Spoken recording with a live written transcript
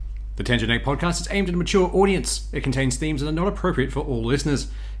The Tangent Egg podcast is aimed at a mature audience. It contains themes that are not appropriate for all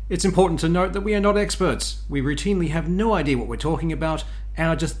listeners. It's important to note that we are not experts. We routinely have no idea what we're talking about and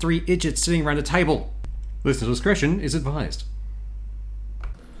are just three idiots sitting around a table. Listener discretion is advised.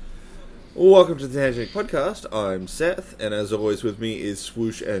 Welcome to the Tangent Egg podcast. I'm Seth, and as always with me is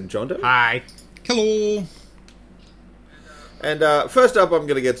Swoosh and Jondo. Hi. Hello. And first up, I'm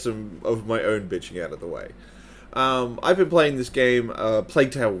going to get some of my own bitching out of the way. I've been playing this game,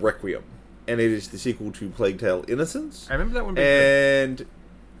 Plague Tale Requiem, and it is the sequel to Plague Tale Innocence. I remember that one being And...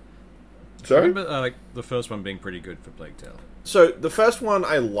 Sorry? I remember the first one being pretty good for Plague Tale. So, the first one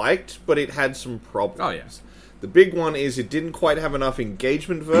I liked, but it had some problems. Oh, yeah. The big one is it didn't quite have enough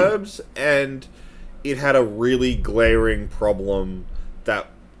engagement verbs, and it had a really glaring problem that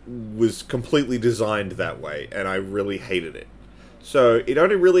was completely designed that way, and I really hated it. So, it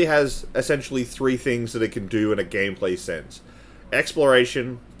only really has essentially three things that it can do in a gameplay sense.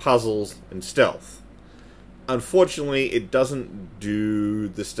 Exploration, puzzles, and stealth. Unfortunately, it doesn't do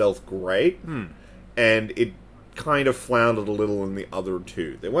the stealth great, and it kind of floundered a little in the other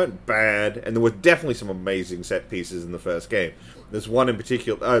two. They weren't bad, and there were definitely some amazing set pieces in the first game. There's one in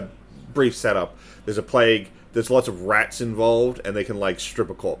particular, brief setup. There's a plague, there's lots of rats involved, and they can, strip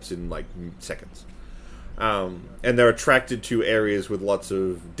a corpse in, seconds. And they're attracted to areas with lots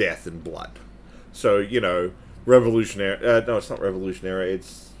of death and blood. So, revolutionary... no, it's not revolutionary,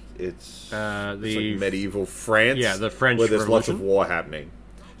 it's medieval France. Yeah, the French where there's Revolution? lots of war happening.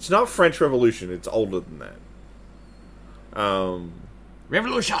 It's not French Revolution, it's older than that.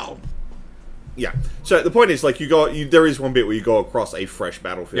 Revolution! Yeah. So the point is, there is one bit where you go across a fresh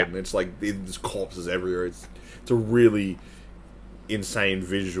battlefield, Yeah. and it's there's corpses everywhere. It's a really insane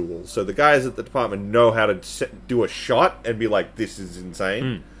visual. So the guys at the department know how to do a shot and be like, this is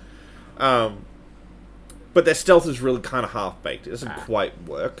insane. But their stealth is really kind of half-baked. It doesn't quite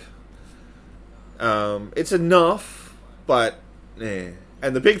work. It's enough, but...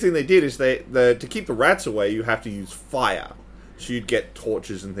 And the big thing they did is to keep the rats away, you have to use fire. So you'd get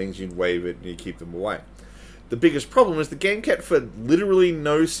torches and things, you'd wave it, and you'd keep them away. The biggest problem is the game kept, for literally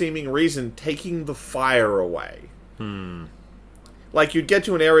no seeming reason, taking the fire away. You'd get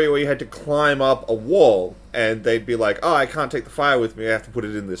to an area where you had to climb up a wall, and they'd be like, oh, I can't take the fire with me, I have to put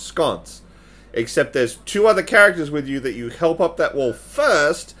it in this sconce. Except there's two other characters with you that you help up that wall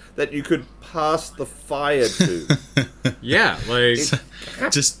first, that you could pass the fire to. Yeah,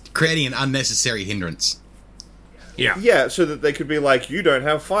 Just creating an unnecessary hindrance. Yeah. Yeah, so that they could be like, you don't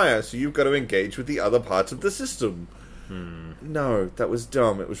have fire, so you've got to engage with the other parts of the system. No, that was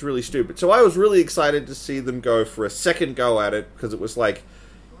dumb. It was really stupid. So I was really excited to see them go for a second go at it, because it was like,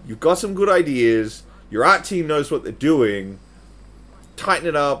 you've got some good ideas, your art team knows what they're doing, tighten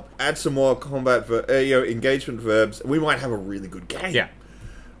it up, add some more combat, engagement verbs, and we might have a really good game. Yeah.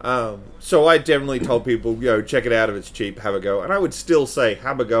 So I definitely told people, check it out if it's cheap, have a go. And I would still say,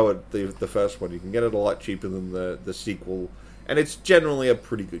 have a go at the first one. You can get it a lot cheaper than the sequel, and it's generally a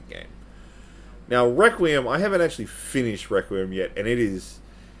pretty good game. Now, Requiem, I haven't actually finished Requiem yet, and it is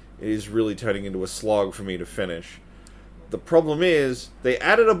really turning into a slog for me to finish. The problem is, they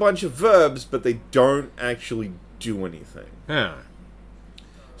added a bunch of verbs, but they don't actually do anything. Yeah.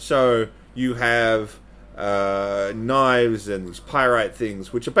 So, you have knives and these pyrite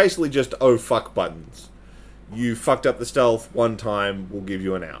things, which are basically just oh fuck buttons. You fucked up the stealth one time, we'll give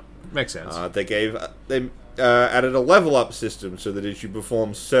you an out. Makes sense. They added a level up system so that as you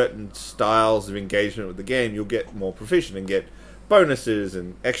perform certain styles of engagement with the game, you'll get more proficient and get bonuses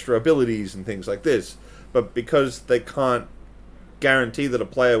and extra abilities and things like this. But because they can't guarantee that a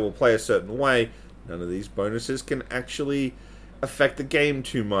player will play a certain way, none of these bonuses can actually affect the game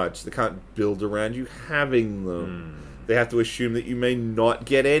too much. They can't build around you having them. They have to assume that you may not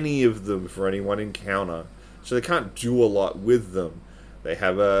get any of them for any one encounter. So they can't do a lot with them. They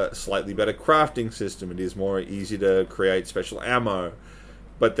have a slightly better crafting system. It is more easy to create special ammo.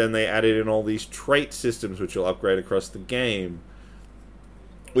 But then they added in all these trait systems which will upgrade across the game,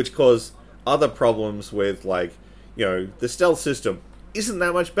 which cause other problems with, the stealth system isn't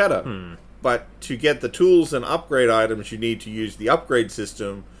that much better. But to get the tools and upgrade items you need to use the upgrade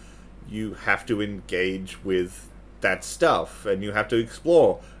system, you have to engage with that stuff, and you have to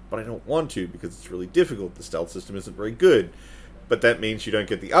explore. But I don't want to, because it's really difficult. The stealth system isn't very good. But that means you don't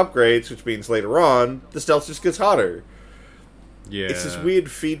get the upgrades, which means later on, the stealth just gets harder. Yeah. It's this weird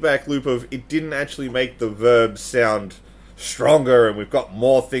feedback loop of, it didn't actually make the verbs sound stronger, and we've got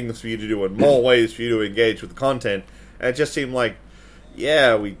more things for you to do, and more ways for you to engage with the content. And it just seemed like,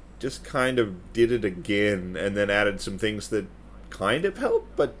 yeah, we just kind of did it again, and then added some things that kind of help,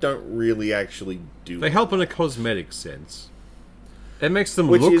 but don't really actually do They it. help in a cosmetic sense. It makes them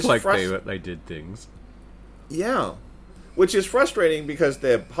Which look is like they did things. Yeah. Which is frustrating because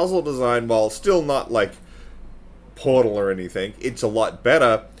their puzzle design, while still not like Portal or anything, it's a lot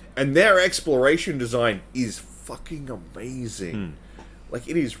better. And their exploration design is fucking amazing. Like,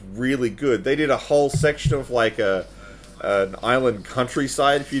 it is really good. They did a whole section of like an island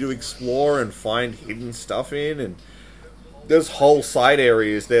countryside for you to explore and find hidden stuff in, and there's whole side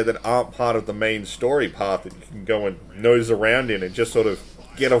areas there that aren't part of the main story path that you can go and nose around in and just sort of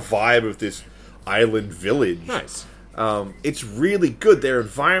get a vibe of this island village. Nice. It's really good. Their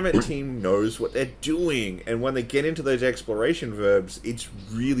environment team knows what they're doing, and when they get into those exploration verbs, it's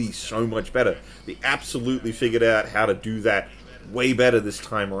really so much better. They absolutely figured out how to do that way better this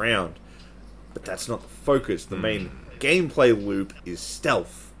time around. But that's not the focus. The main gameplay loop is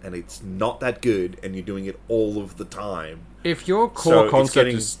stealth, and it's not that good, and you're doing it all of the time. If your core concept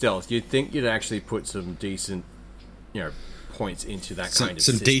is stealth, you'd think you'd actually put some decent, points into that kind of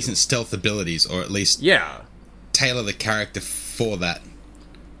some system. decent stealth abilities, or at least tailor the character for that.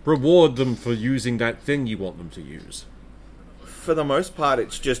 Reward them for using that thing you want them to use. For the most part,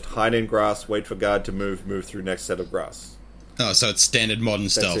 it's just hide in grass, wait for guard to move through next set of grass. Oh, so it's standard modern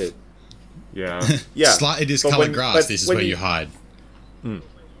stealth. That's it. Yeah. Yeah. Slightly discolored grass, this is where you hide.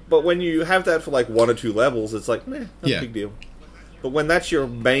 But when you have that for like 1 or 2 levels, it's like, not a big deal. But when that's your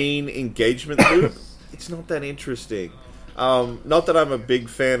main engagement loop, it's not that interesting. Not that I'm a big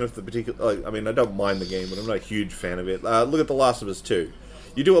fan of the particular... I don't mind the game, but I'm not a huge fan of it. Look at The Last of Us 2.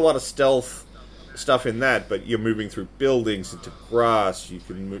 You do a lot of stealth stuff in that, but you're moving through buildings into grass, you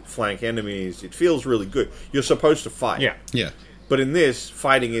can flank enemies. It feels really good. You're supposed to fight. Yeah. But in this,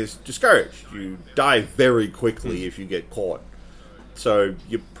 fighting is discouraged. You die very quickly if you get caught. So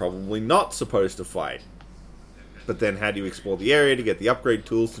you're probably not supposed to fight. But then how do you explore the area to get the upgrade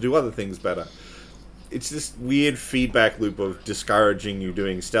tools to do other things better? It's this weird feedback loop of discouraging you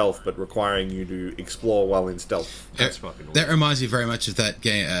doing stealth, but requiring you to explore while in stealth. That's fucking weird. That reminds me very much of that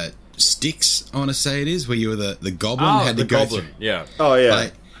game, Styx, I want to say it is, where you were the goblin. Had to go through. Yeah. Oh,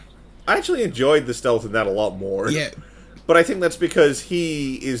 yeah. I actually enjoyed the stealth in that a lot more. Yeah. But I think that's because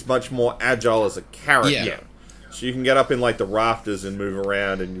he is much more agile as a character. Yeah. So you can get up in, like, the rafters and move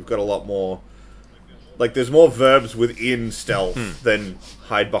around, and you've got a lot more... Like, there's more verbs within stealth than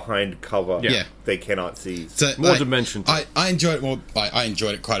hide behind cover. Yeah. They cannot see. So, More dimension. I enjoyed it more. I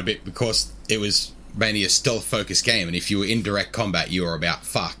enjoyed it quite a bit because it was mainly a stealth-focused game, and if you were in direct combat, you were about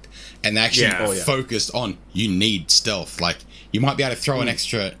fucked. And they actually focused on, you need stealth. Like, you might be able to throw an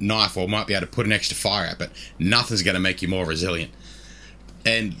extra knife or might be able to put an extra fire out, but nothing's going to make you more resilient.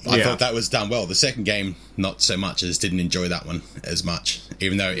 And I thought that was done well. The second game, not so much. I just didn't enjoy that one as much,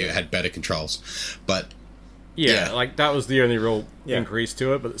 even though it had better controls. But like that was the only real increase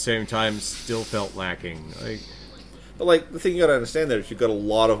to it, but at the same time, still felt lacking. But, like, the thing you gotta understand there is you've got a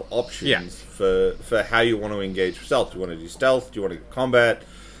lot of options for how you want to engage with stealth. Do you want to do stealth? Do you want to do combat?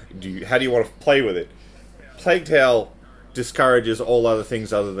 How do you want to play with it? Plague Tale discourages all other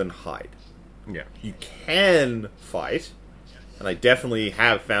things other than hide. Yeah. You can fight, and I definitely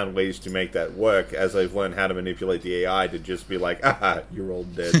have found ways to make that work as I've learned how to manipulate the AI to just be like, you're all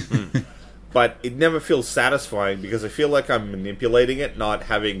dead. But it never feels satisfying because I feel like I'm manipulating it, not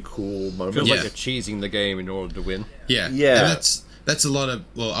having cool moments. Feels like you're cheesing the game in order to win. Yeah. Yeah. And that's a lot of...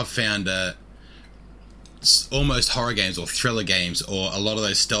 Well, I've found almost horror games or thriller games or a lot of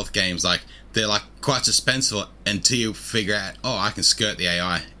those stealth games, like, they're, like, quite suspenseful until you figure out, I can skirt the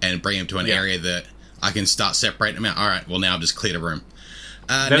AI and bring them to an area that I can start separating them out. All right, well, now I've just cleared a room.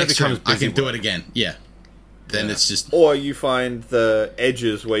 Then next it becomes room, I can do work. it again. Yeah. Then it's just... Or you find the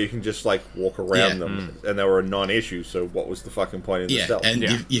edges where you can just, like, walk around them, and they were a non-issue, so what was the fucking point in the stealth? And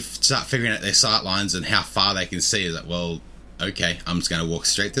you start figuring out their sight lines and how far they can see. Is like, well, okay, I'm just going to walk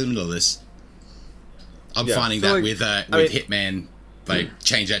straight through the middle of this. I'm finding that with Hitman, they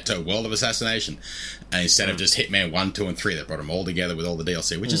changed that to a World of Assassination. And instead of just Hitman 1, 2, and 3, they brought them all together with all the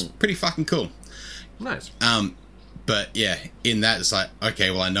DLC, which is pretty fucking cool. Nice. But, yeah, in that, it's like,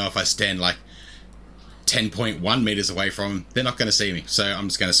 okay, well, I know if I stand, like, 10.1 meters away from them, they're not going to see me. So I'm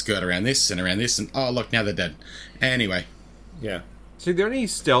just going to skirt around this, and oh, look, now they're dead. Anyway. Yeah. See, the only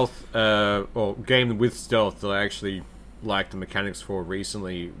stealth, or game with stealth that I actually liked the mechanics for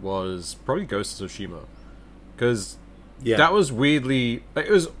recently was probably Ghost of Tsushima. Because that was weirdly...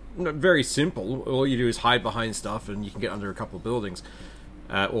 It was very simple. All you do is hide behind stuff, and you can get under a couple of buildings,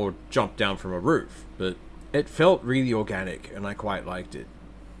 or jump down from a roof. But it felt really organic, and I quite liked it.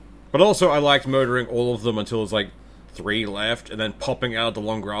 But also, I liked murdering all of them until there's like 3 left, and then popping out of the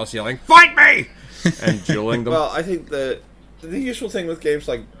long grass yelling, "Fight me!" and dueling them. Well, I think the useful thing with games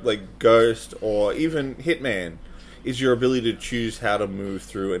like Ghost or even Hitman is your ability to choose how to move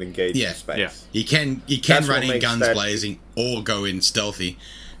through and engage the space. Yeah. You can run in guns blazing or go in stealthy.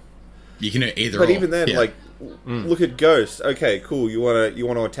 You can do either. But even then, look at Ghost. Okay, cool. You want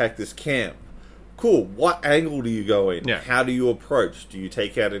to attack this camp. Cool. What angle do you go in? Yeah. How do you approach? Do you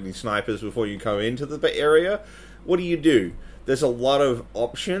take out any snipers before you come into the area? What do you do? There's a lot of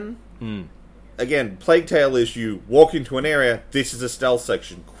option. Again, Plague Tale is you walk into an area. This is a stealth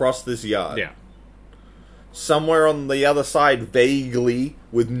section. Cross this yard. Yeah. Somewhere on the other side, vaguely,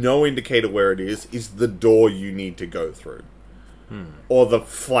 with no indicator where it is the door you need to go through. Or the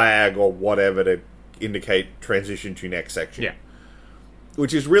flag or whatever to indicate transition to next section. Yeah.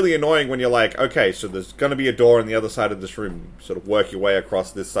 Which is really annoying when you're like, okay, so there's going to be a door on the other side of this room. You sort of work your way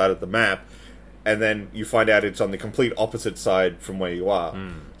across this side of the map, and then you find out it's on the complete opposite side from where you are.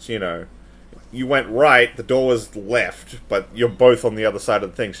 So, you went right, the door was left, but you're both on the other side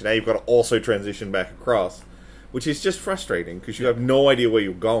of the thing, so now you've got to also transition back across, which is just frustrating, because you have no idea where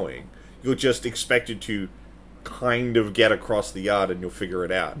you're going. You're just expected to kind of get across the yard, and you'll figure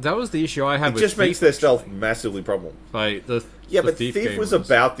it out. That was the issue I had with Thief. It just makes their stealth massively problem. Like, but Thief was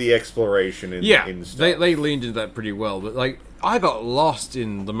about the exploration in stealth. They leaned into that pretty well, but, like, I got lost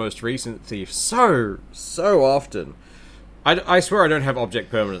in the most recent Thief so often. I swear I don't have object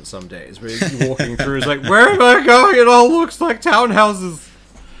permanence some days, where you're walking through, it's like, where am I going? It all looks like townhouses.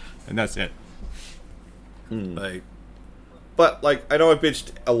 And that's it. But, I know I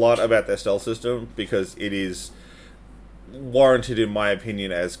bitched a lot about their stealth system, because it is warranted, in my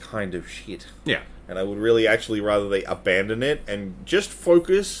opinion, as kind of shit. Yeah. And I would really actually rather they abandon it and just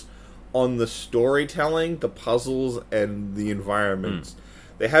focus on the storytelling, the puzzles, and the environments.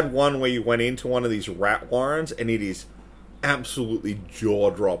 They had one where you went into one of these rat warrens, and it is absolutely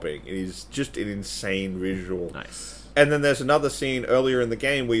jaw-dropping. It is just an insane visual. Nice. And then there's another scene earlier in the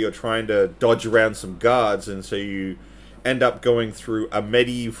game where you're trying to dodge around some guards, and so you end up going through a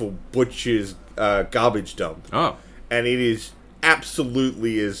medieval butcher's garbage dump. Oh. And it is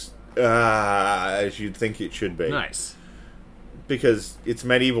absolutely as you'd think it should be. Nice. Because it's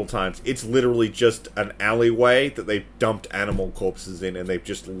medieval times. It's literally just an alleyway that they've dumped animal corpses in, and they've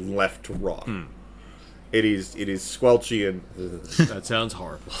just left to rot. It is squelchy and... That sounds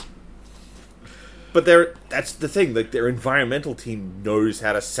horrible. But that's the thing. Their environmental team knows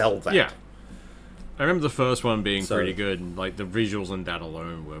how to sell that. Yeah. I remember the first one being pretty good, and, the visuals in that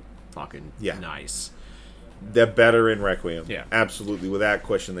alone were fucking nice. They're better in Requiem. Yeah. Absolutely. Without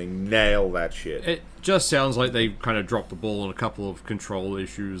question, they nail that shit. It just sounds like they kind of dropped the ball on a couple of control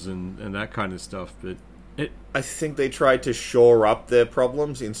issues and that kind of stuff, but I think they tried to shore up their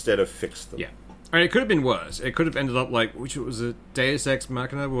problems instead of fix them. Yeah. I mean, it could have been worse. It could have ended up which was a Deus Ex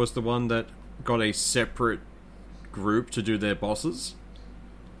Machina was the one that got a separate group to do their bosses.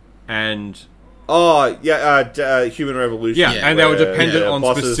 And... Oh, yeah, Human Revolution. Yeah, and they were dependent on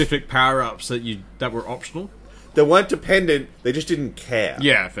specific power-ups that were optional. They weren't dependent, they just didn't care.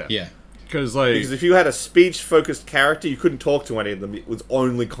 Yeah, fair. Yeah. Because if you had a speech-focused character, you couldn't talk to any of them. It was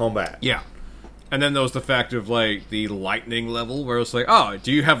only combat. Yeah. And then there was the fact of, the lightning level, where it's oh,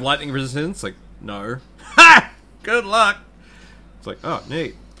 do you have lightning resistance? No. Ha! Good luck! It's oh,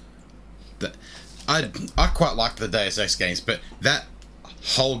 neat. I quite like the Deus Ex games, but that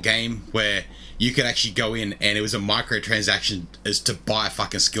whole game where you could actually go in and it was a microtransaction as to buy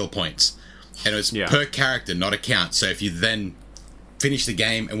fucking skill points. And it was per character, not account. So if you then finished the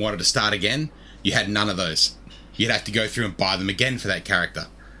game and wanted to start again, you had none of those. You'd have to go through and buy them again for that character.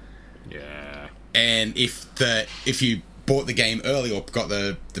 Yeah. And if you bought the game early or got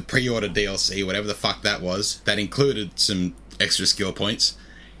the pre-order DLC, whatever the fuck that was, that included some extra skill points.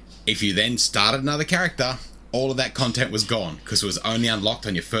 If you then started another character, all of that content was gone because it was only unlocked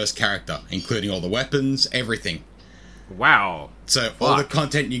on your first character, including all the weapons, everything. Wow. So all the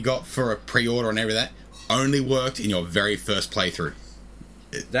content you got for a pre-order and everything only worked in your very first playthrough.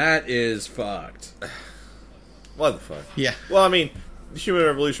 That is fucked. What the fuck? Yeah. Well, I mean, Human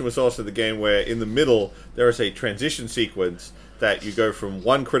Revolution was also the game where in the middle there is a transition sequence that you go from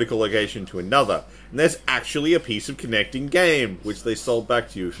one critical location to another. And there's actually a piece of connecting game, which they sold back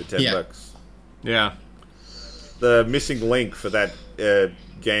to you for $10. Yeah. The missing link for that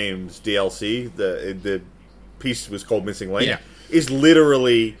game's DLC, the piece was called Missing Link, is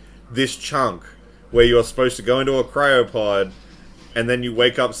literally this chunk where you're supposed to go into a cryopod and then you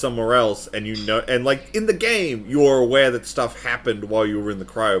wake up somewhere else and and in the game you're aware that stuff happened while you were in the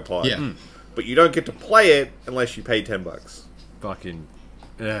cryopod. Yeah. But you don't get to play it unless you pay $10. Fucking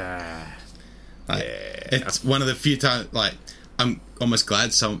it's one of the few times I'm almost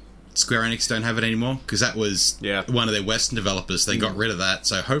glad Square Enix don't have it anymore, because that was one of their Western developers. They got rid of that,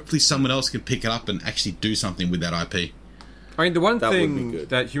 so hopefully someone else can pick it up and actually do something with that IP. I mean, the one thing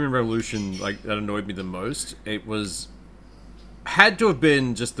that Human Revolution, like, that annoyed me the most, had to have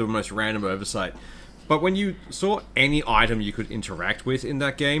been just the most random oversight. But when you saw any item you could interact with in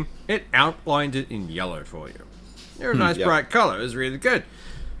that game, it outlined it in yellow for you. They're a nice bright color. It was really good.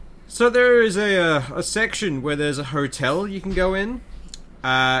 So there is a section where there's a hotel you can go in,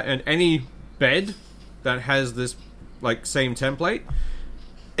 and any bed that has this, like, same template,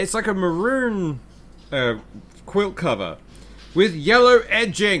 it's like a maroon quilt cover with yellow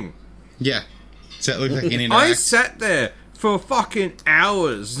edging. Yeah. So it looked like an I sat there for fucking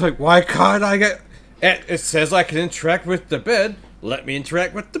hours. Like, why can't I get... It says I can interact with the bed. Let me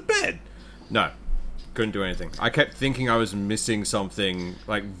interact with the bed. No. Couldn't do anything. I kept thinking I was missing something,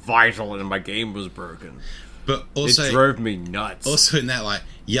 like, vital and my game was broken. But also... It drove me nuts. Also in that, like,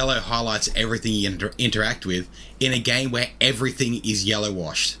 yellow highlights everything you interact with in a game where everything is yellow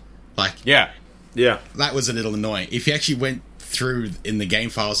washed. Like... Yeah. That was a little annoying. If you actually went through in the game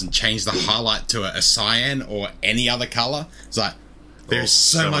files and changed the highlight to a cyan or any other color, it's like, there's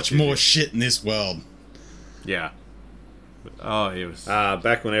so much more shit in this world. Yeah. Oh, it was...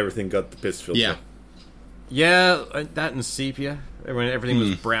 back when everything got the piss filter. Yeah. Yeah, that and sepia. When everything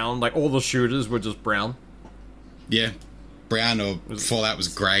was brown. Like, all the shooters were just brown. Yeah. Brown or Fallout was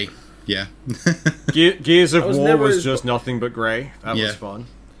grey. Yeah. Gears of War was just nothing but grey. That was fun.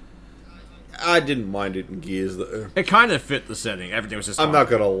 I didn't mind it in Gears, though. It kind of fit the setting. Everything was just I'm not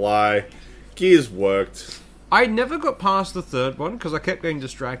gonna lie. Gears worked. I never got past the third one because I kept getting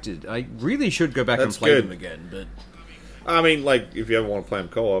distracted. I really should go back and play them again, but... I mean, like, if you ever want to play them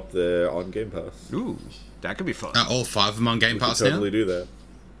co-op, they're on Game Pass. Ooh, that could be fun. All 5 of them on Game Pass now? Totally do that.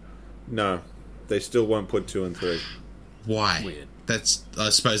 No, they still won't put 2 and 3. Why? Weird. That's... I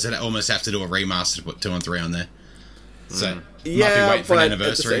suppose they almost have to do a remaster to put 2 and 3 on there. So, might be yeah, waiting for an but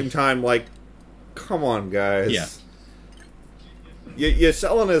anniversary. at the same time, like, come on, guys. Yeah. You're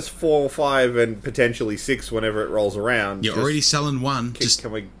selling us 4, 5, and potentially 6 whenever it rolls around. You're already selling 1. Just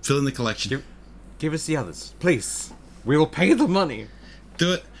fill in the collection. Give us the others, please. We will pay the money.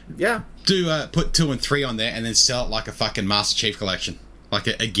 Do it. Yeah. Put 2 and 3 on there, and then sell it like a fucking Master Chief collection, like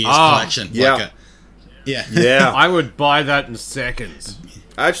a Gears collection. Yeah. Yeah. I would buy that in seconds.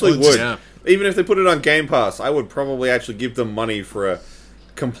 I actually would. Yeah. Even if they put it on Game Pass, I would probably actually give them money for a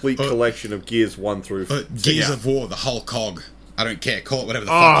complete collection of Gears 1 through 6. Gears of War, the whole cog. I don't care. Call it whatever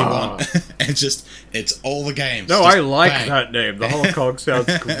the fuck you want. It's all the games. No, I like that name. The whole cog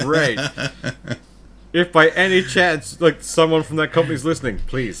sounds great. If by any chance, like, someone from that company's listening,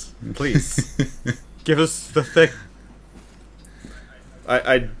 please, give us the thing.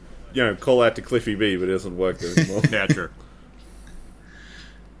 I call out to Cliffy B, but it doesn't work there anymore. Yeah, true.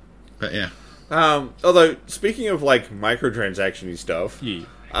 But yeah. Although, speaking of, like, microtransaction-y stuff,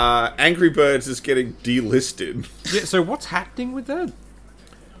 Angry Birds is getting delisted. Yeah, so what's happening with that?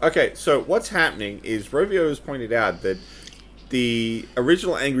 Okay, so what's happening is Rovio has pointed out that the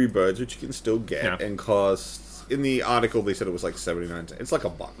original Angry Birds, which you can still get, and costs, in the article they said it was like 79 cents. It's like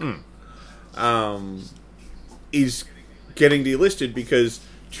 $1. Is getting delisted because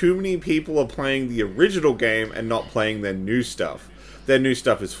too many people are playing the original game and not playing their new stuff. Their new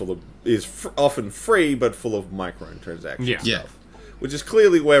stuff is often free, but full of microtransaction stuff. Which is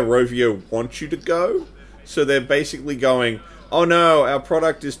clearly where Rovio wants you to go. So they're basically going, oh no, our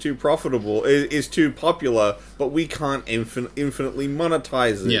product is too profitable, is too popular, but we can't infinitely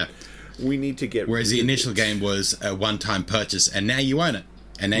monetize it. Yeah. We need to get Whereas the initial game was a one-time purchase, and now you own it.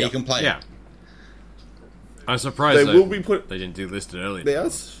 And now you can play it. I'm surprised they didn't delist it earlier.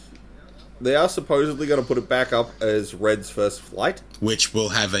 They are supposedly going to put it back up as Red's First Flight. Which will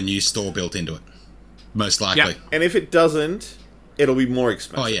have a new store built into it. Most likely. Yeah. And if it doesn't, it'll be more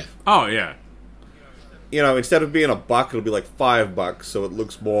expensive. Oh, yeah. You know, instead of being $1, it'll be like $5, so it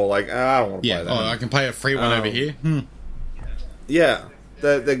looks more like, I don't want to play that. I can play a free one over here. Yeah.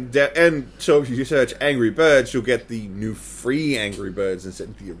 And so if you search Angry Birds, you'll get the new free Angry Birds instead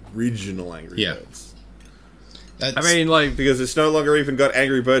of the original Angry Birds. I mean, like... Because it's no longer even got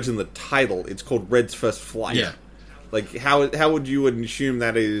Angry Birds in the title. It's called Red's First Flight. Yeah. Like, how would you assume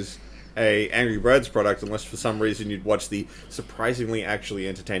that is a Angry Birds product unless for some reason you'd watch the surprisingly actually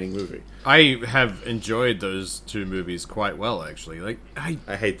entertaining movie? I have enjoyed those 2 movies quite well, actually. Like, I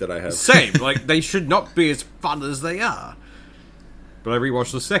hate that I have. Same. Like, they should not be as fun as they are. But I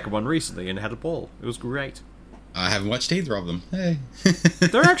rewatched the second one recently and had a ball. It was great. I haven't watched either of them. Hey.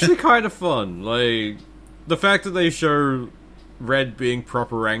 They're actually kind of fun. Like, the fact that they show Red being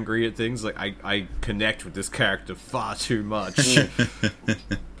proper angry at things. Like, I connect with this character far too much.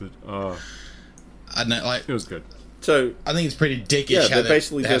 But, I don't know, like... It was good. So I think it's pretty dickish yeah, how they're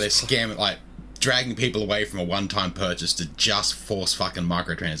just scamming, like, dragging people away from a one-time purchase to just force fucking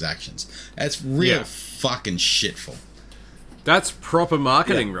microtransactions. That's real fucking shitful. That's proper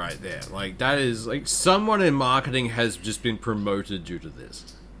marketing right there. Like, that is... Like, someone in marketing has just been promoted due to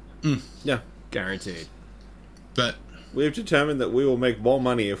this. Yeah. Guaranteed. But... We've determined that we will make more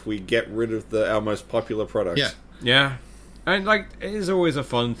money if we get rid of our most popular products. Yeah. Yeah. And, like, it is always a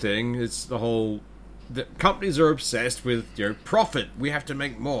fun thing. It's the whole... The companies are obsessed with, profit. We have to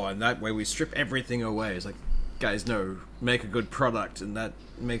make more, and that way we strip everything away. It's like, guys, no, make a good product, and that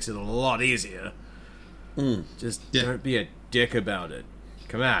makes it a lot easier. Just don't be a dick about it.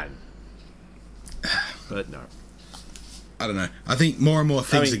 Come on. But no. I don't know. I think more and more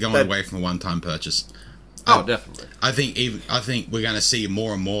things are going away from a one-time purchase. Oh, definitely. I think we're going to see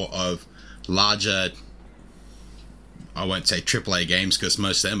more and more of larger, I won't say AAA games because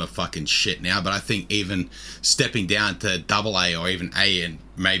most of them are fucking shit now, but I think even stepping down to AA or even A and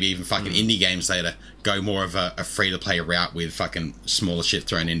maybe even fucking indie games later go more of a free-to-play route with fucking smaller shit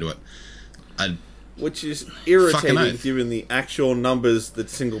thrown into it. Which is irritating given the actual numbers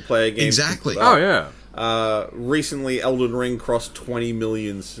that single-player games... Exactly. Oh, yeah. Recently, Elden Ring crossed 20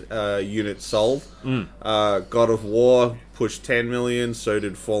 million units sold. God of War pushed 10 million, so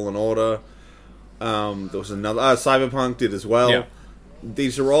did Fallen Order. There was another... Cyberpunk did as well. Yeah.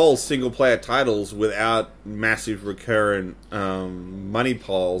 These are all single-player titles without massive recurrent money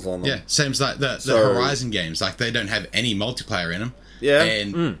piles on them. Yeah, seems like the Horizon games. Like, they don't have any multiplayer in them. Yeah.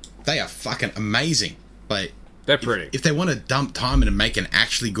 And they are fucking amazing. Like... They're pretty. If they want to dump time and make an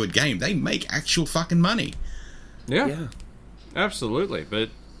actually good game, they make actual fucking money. Yeah. Absolutely. But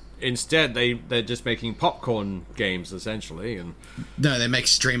instead, they're just making popcorn games, essentially. And no, they make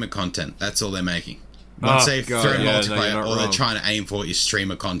streamer content. That's all they're making. Once they've thrown multiplayer, all they're trying to aim for is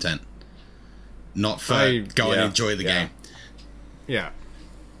streamer content. Not for go and enjoy the game. Yeah.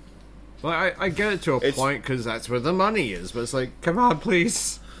 Well, I get it to a point because that's where the money is. But it's like, come on,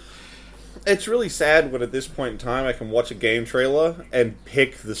 please. It's really sad when at this point in time I can watch a game trailer and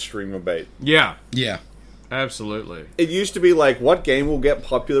pick the streamer bait. Yeah. Yeah. Absolutely. It used to be like, what game will get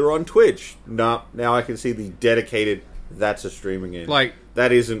popular on Twitch? Nah, now I can see the dedicated, that's a streaming game. Like,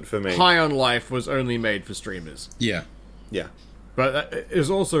 that isn't for me. High on Life was only made for streamers. Yeah. Yeah. But it was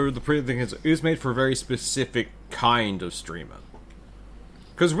also, the pretty thing is, it was made for a very specific kind of streamer.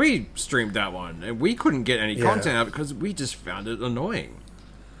 Because we streamed that one, and we couldn't get any content out because we just found it annoying.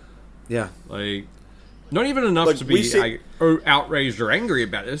 Yeah. Like, not even enough to be outraged or angry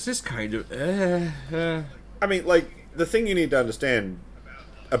about it. It's just kind of, I mean, like, the thing you need to understand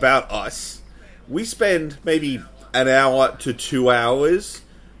about us, we spend maybe an hour to 2 hours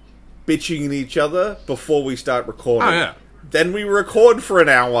bitching at each other before we start recording. Oh, yeah. Then we record for an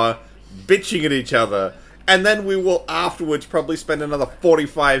hour bitching at each other. And then we will afterwards probably spend another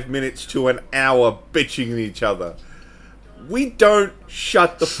 45 minutes to an hour bitching at each other. We don't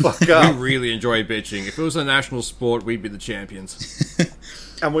shut the fuck up. We really enjoy bitching. If it was a national sport, we'd be the champions.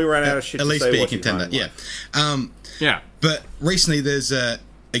 And we ran out of shit at to least say. Be a contender, yeah. Yeah. But recently there's a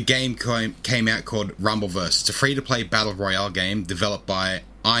game came out called Rumbleverse. It's a free-to-play battle royale game developed by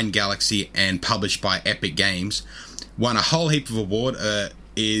Iron Galaxy and published by Epic Games. Won a whole heap of award,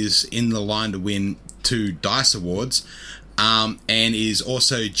 is in the line to win 2 DICE awards, and is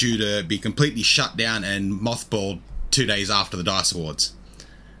also due to be completely shut down and mothballed 2 days after the DICE awards.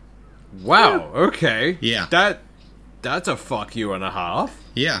 Wow, okay. Yeah. That's a fuck you and a half.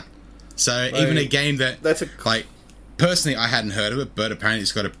 Yeah. So even a game that's like, personally I hadn't heard of it, but apparently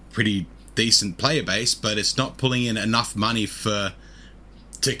it's got a pretty decent player base, but it's not pulling in enough money to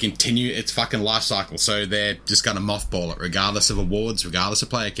continue its fucking life cycle, so they're just going to mothball it, regardless of awards, regardless of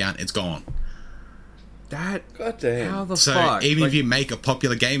player count, it's gone. Goddamn. How the so fuck? Even if you make a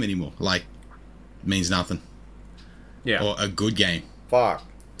popular game anymore, like, it means nothing. Yeah. Or a good game. Fuck.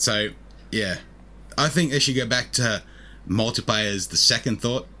 So, yeah. I think they should go back to multiplayer as the second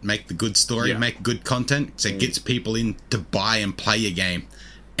thought. Make the good story, make good content, so it gets people in to buy and play your game.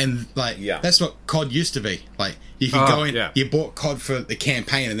 And, like, that's what COD used to be. Like, you could go in, you bought COD for the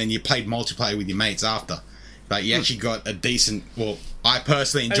campaign, and then you played multiplayer with your mates after. Like, you actually got a decent... Well, I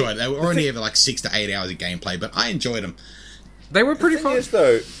personally enjoyed it. They were only over, like, 6 to 8 hours of gameplay, but I enjoyed them. They were pretty fun.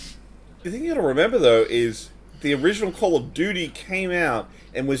 The thing you gotta remember, though, is the original Call of Duty came out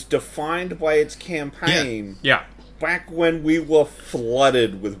and was defined by its campaign Yeah. back when we were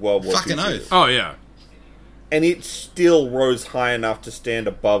flooded with World War II. Fucking oath. Oh, yeah. and it still rose high enough to stand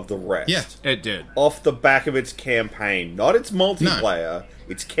above the rest. Yeah, it did. Off the back of its campaign. Not its multiplayer,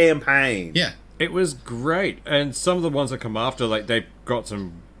 its campaign. Yeah. It was great. And some of the ones that come after, like, they got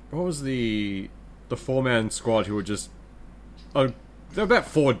some... What was the 4-man squad who were just... there were about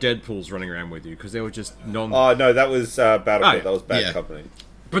 4 Deadpools running around with you, because they were just Oh, no, that was Battlefield. Oh, yeah. That was Bad Company.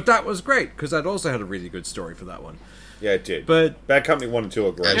 But that was great, because that also had a really good story for that one. Yeah, it did. But Bad Company 1 and 2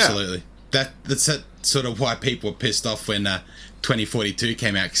 are great. Absolutely. That's sort of why people were pissed off when 2042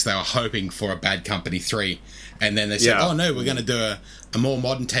 came out, because they were hoping for a Bad Company 3. And then they said, oh no, we're going to do a more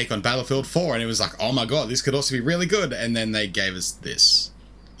modern take on Battlefield 4. And it was like, oh my god, this could also be really good. And then they gave us this.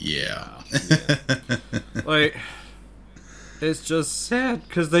 Yeah. Like, it's just sad,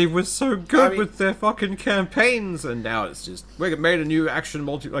 because they were so good with their fucking campaigns. And now it's just, we made a new action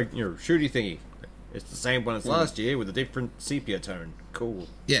shooty thingy. It's the same one as last year with a different sepia tone. Cool.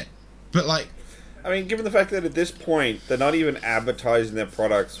 Yeah. But like... I mean, given the fact that at this point, they're not even advertising their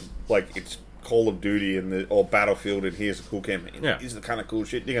products like it's Call of Duty or Battlefield and here's a cool campaign. Yeah. Here's the kind of cool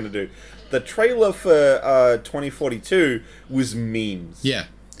shit you're going to do. The trailer for 2042 was memes. Yeah.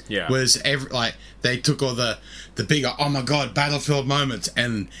 Yeah. Was they took all the bigger, oh my god, Battlefield moments,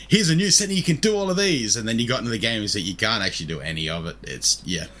 and here's a new setting, you can do all of these, and then you got into the games that you can't actually do any of it. It's,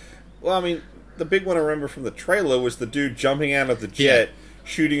 yeah. Well, I mean, the big one I remember from the trailer was the dude jumping out of the jet,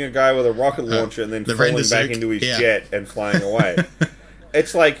 shooting a guy with a rocket launcher, and then falling back into his jet and flying away.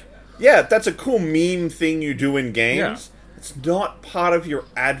 It's like, yeah, that's a cool meme thing you do in games. Yeah. It's not part of your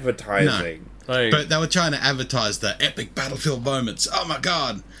advertising. No. But they were trying to advertise the epic Battlefield moments. Oh my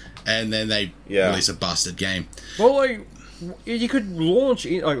god! And then they release a busted game. Well, like, you could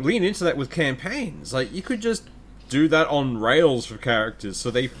lean into that with campaigns. Like, you could just do that on rails for characters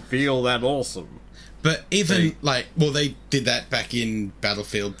so they feel that awesome. But even, they did that back in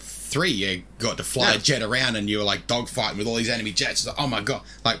Battlefield 3. You got to fly a jet around and you were, like, dogfighting with all these enemy jets. Like, oh my god.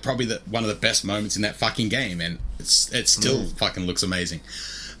 Like, probably one of the best moments in that fucking game. And it still fucking looks amazing.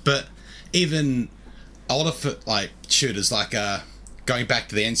 But even older, shooters, like, going back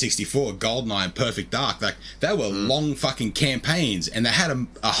to the N64, GoldenEye and Perfect Dark, like, they were long fucking campaigns. And they had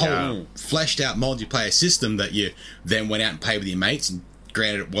a whole fleshed-out multiplayer system that you then went out and played with your mates. And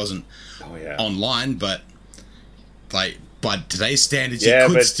granted, it wasn't... online, but like by today's standards, you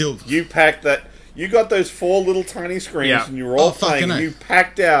could still. You packed that. You got those 4 little tiny screens, and you were all playing. And you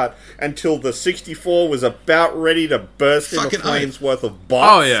packed out until the 64 was about ready to burst into flames worth of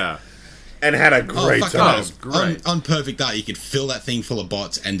bots. Oh yeah, and had a great time. Great. On Perfect Dark, you could fill that thing full of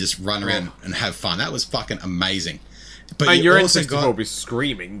bots and just run around and have fun. That was fucking amazing. But your N64 would be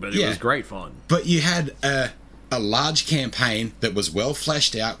screaming, but it was great fun. But you had a large campaign that was well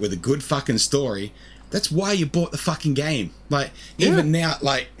fleshed out with a good fucking story. That's why you bought the fucking game. Like, even now,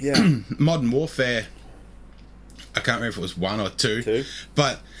 like, Modern Warfare, I can't remember if it was 1 or 2.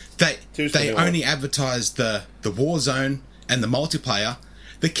 But they only advertised the Warzone and the multiplayer.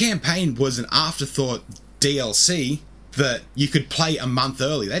 The campaign was an afterthought DLC that you could play a month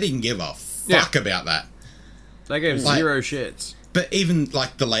early. They didn't give a fuck about that. They gave zero shits. But even,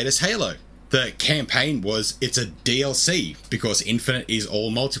 like, the latest Halo, the campaign it's a DLC because Infinite is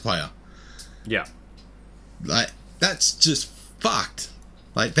all multiplayer. Yeah. Like, that's just fucked.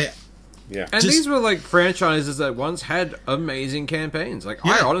 Like, and these were, like, franchises that once had amazing campaigns. Like,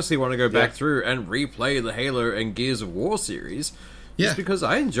 I honestly want to go back through and replay the Halo and Gears of War series. Just because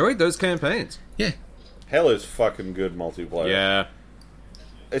I enjoyed those campaigns. Yeah. Halo's fucking good multiplayer. Yeah.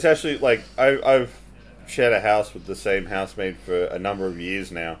 It's actually, like, I've shared a house with the same housemate for a number of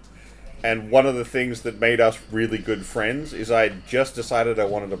years now. And one of the things that made us really good friends is I just decided I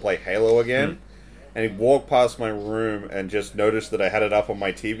wanted to play Halo again. And he walked past my room and just noticed that I had it up on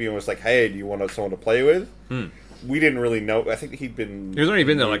my TV and was like, hey, do you want someone to play with? We didn't really know. I think he'd only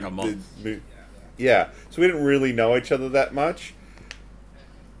been there like a month. Yeah. So we didn't really know each other that much.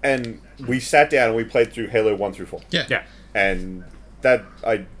 And we sat down and we played through Halo 1 through 4. Yeah. And that,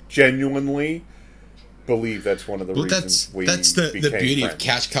 I genuinely believe that's one of the reasons that's the beauty of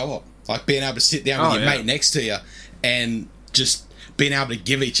couch co-op. Like, being able to sit down with your mate next to you and just being able to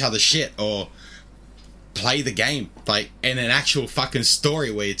give each other shit or play the game. Like, in an actual fucking story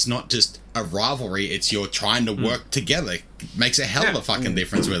where it's not just a rivalry, it's you're trying to work together. It makes a hell of a fucking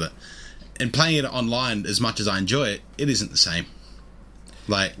difference with it. And playing it online, as much as I enjoy it, it isn't the same.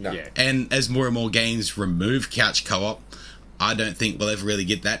 Like, and as more and more games remove couch co-op, I don't think we'll ever really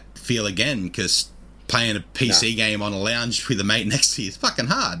get that feel again, because playing a PC game on a lounge with a mate next to you is fucking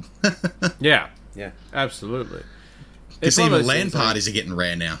hard. Yeah, absolutely. Because even LAN parties are getting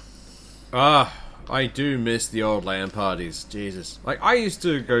rare now. I do miss the old LAN parties. Jesus. Like, I used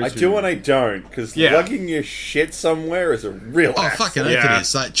to go to... I do and I don't, because lugging your shit somewhere is a real hassle. Fucking oath it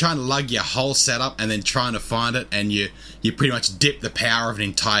is. Like, trying to lug your whole setup and then trying to find it, and you pretty much dip the power of an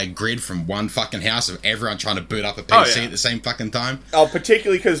entire grid from one fucking house of everyone trying to boot up a PC at the same fucking time. Oh,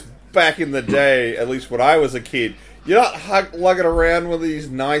 particularly because back in the day, at least when I was a kid... You're not lugging around with these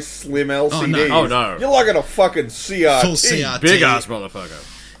nice slim LCDs. Oh, no. You're lugging a fucking CRT. Full CRT. Big ass motherfucker.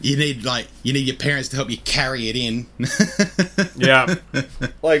 You need your parents to help you carry it in. Yeah.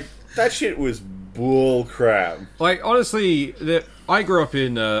 Like, that shit was bull crap. Like, honestly, I grew up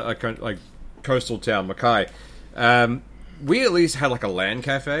in a coastal town, Mackay. We at least had like a LAN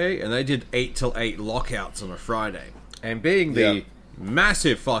cafe, and they did 8 till 8 lockouts on a Friday. And being the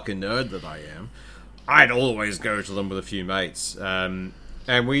massive fucking nerd that I am, I'd always go to them with a few mates. And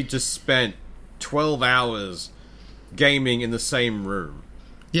we just spent 12 hours gaming in the same room.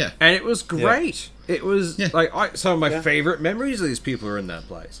 Yeah. And it was great. Yeah. It was like some of my favorite memories of these people are in that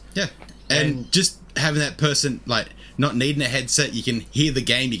place. Yeah. And just having that person, like, not needing a headset, you can hear the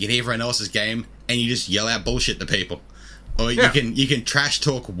game, you can hear everyone else's game, and you just yell out bullshit to people. Or you can trash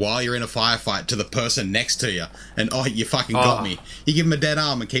talk while you're in a firefight to the person next to you, and you fucking got me. You give them a dead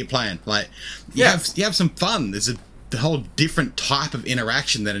arm and keep playing. Like, you have some fun. There's a whole different type of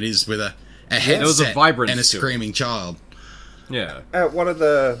interaction than it is with a headset and a screaming child. Yeah. At one of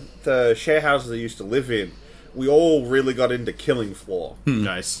the share houses I used to live in, we all really got into Killing Floor.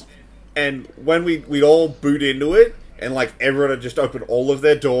 Nice. And when we'd all boot into it, and like everyone would just open all of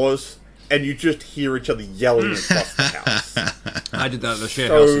their doors. And you just hear each other yelling across the house. I did that at the share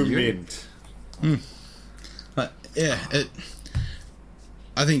house in Union. I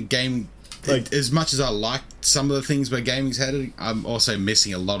think as much as I like some of the things where gaming's headed, I'm also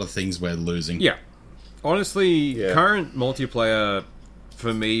missing a lot of things we're losing. Yeah. Honestly, current multiplayer,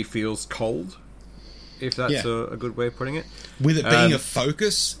 for me, feels cold. If that's a good way of putting it. With it being a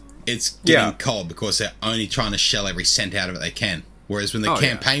focus, it's getting cold because they're only trying to shell every cent out of it they can. Whereas when the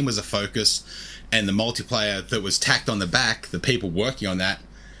campaign was a focus and the multiplayer that was tacked on the back, the people working on that,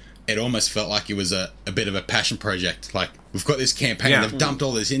 it almost felt like it was a bit of a passion project. Like, we've got this campaign they've dumped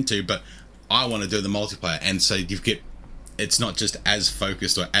all this into, but I want to do the multiplayer. And so it's not just as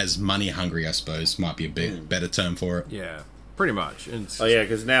focused or as money hungry, I suppose, might be a better term for it. Yeah, pretty much.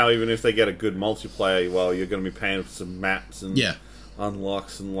 Because now even if they get a good multiplayer, well, you're going to be paying for some maps and...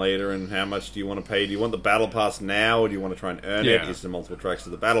 unlocks and later, and how much do you want to pay? Do you want the battle pass now, or do you want to try and earn it? Is there multiple tracks to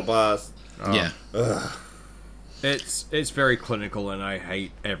the battle pass? It's very clinical, and I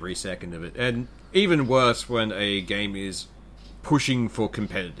hate every second of it. And even worse when a game is pushing for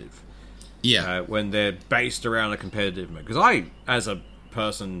competitive. When they're based around a competitive mode. Because as a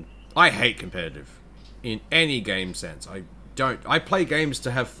person, I hate competitive in any game sense. I play games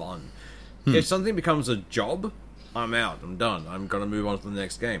to have fun. If something becomes a job, I'm out. I'm done. I'm going to move on to the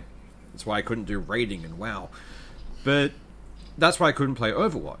next game. That's why I couldn't do raiding and WoW. But that's why I couldn't play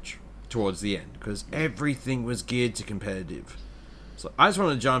Overwatch towards the end, because everything was geared to competitive. So I just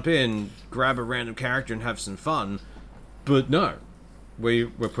want to jump in, grab a random character and have some fun. But no. We're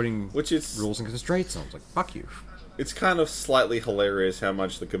putting rules and constraints on. It's like, fuck you. It's kind of slightly hilarious how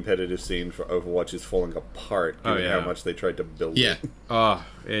much the competitive scene for Overwatch is falling apart, given how much they tried to build it.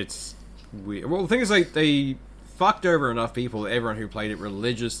 It's weird. Well, the thing is, like, they fucked over enough people that everyone who played it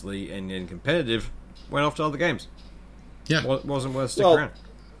religiously and in competitive went off to other games. Yeah. Wasn't worth sticking around.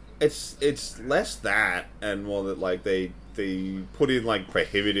 It's less that and more that, like, they put in, like,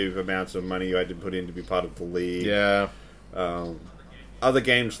 prohibitive amounts of money you had to put in to be part of the league. Yeah. Other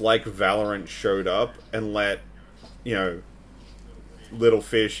games like Valorant showed up and let, little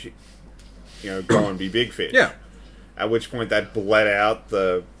fish, go and be big fish. Yeah. At which point that bled out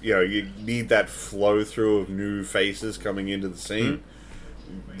you need that flow through of new faces coming into the scene.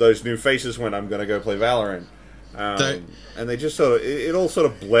 Those new faces went, I'm going to go play Valorant. And they just it all sort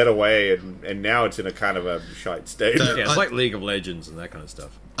of bled away, and now it's in a kind of a shite state. It's like League of Legends and that kind of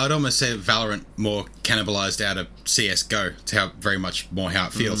stuff. I'd almost say Valorant more cannibalized out of CSGO. It's very much more how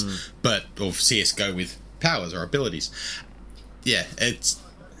it feels. Or CSGO with powers or abilities. Yeah, it's...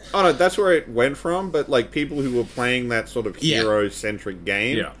 Oh no, that's where it went from, but like people who were playing that sort of hero-centric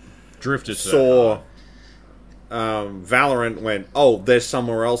game drifted to saw Valorant went, there's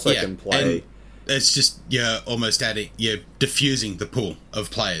somewhere else I can play. And it's just, you're diffusing the pool of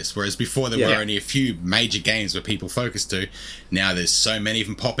players, whereas before there were only a few major games where people focused to. Now there's so many of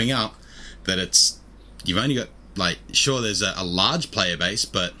them popping up that you've only got, like, sure there's a large player base,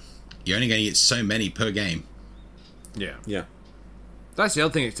 but you're only going to get so many per game. Yeah. That's the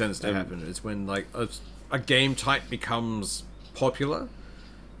other thing that tends to happen, is when, like, a game type becomes popular,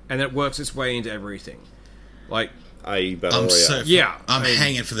 and it works its way into everything. Like, i.e. Battle Royale. I'm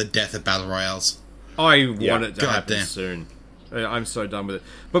hanging for the death of Battle Royales. I want it to happen soon. I'm so done with it.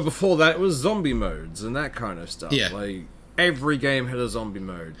 But before that, it was zombie modes and that kind of stuff. Yeah. Like, every game had a zombie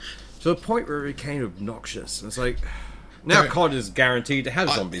mode. To the point where it became obnoxious. And it's like, now COD is guaranteed to have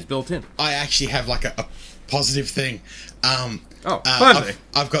zombies built in. I actually have like a positive thing.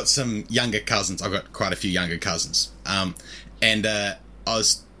 I've got some younger cousins. I've got quite a few younger cousins. And I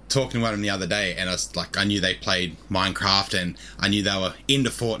was talking to one of them the other day, and I knew they played Minecraft, and I knew they were into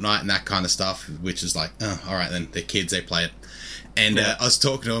Fortnite and that kind of stuff, which is like, oh, all right, then they're kids, they play it. And I was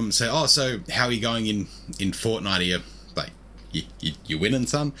talking to them and say, oh, so how are you going in Fortnite? Are you like, you winning,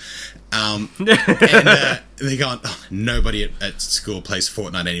 son? And they're going, oh, nobody at school plays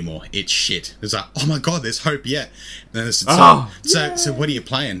Fortnite anymore. It's shit. It's like, oh my god, there's hope yet. And then I said, so what are you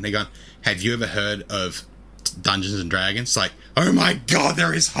playing? They're going, have you ever heard of Dungeons and Dragons? Like, oh my god,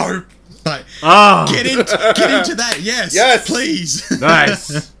 there is hope. Like, get into that. Yes, please.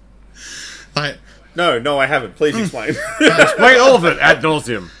 Nice. Like, no, I haven't. Please explain. Explain all of it ad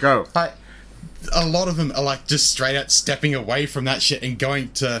nauseum. Go. A lot of them are like just straight out stepping away from that shit and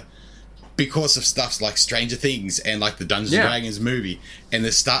going to, because of stuff like Stranger Things and like the Dungeons and Dragons movie, and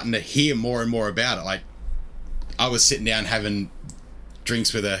they're starting to hear more and more about it. Like, I was sitting down having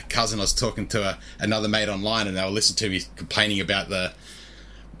drinks with a cousin. I was talking to another mate online, and they were listening to me complaining about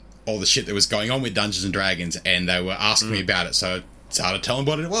all the shit that was going on with Dungeons and Dragons, and they were asking me about it. So I started telling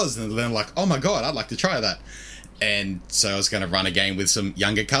them what it was, and then like, oh my god, I'd like to try that. And so I was going to run a game with some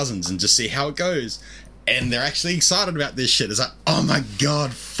younger cousins and just see how it goes. And they're actually excited about this shit. It's like, oh my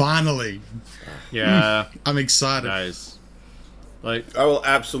god, finally. Yeah. I'm excited. Nice. Like, I will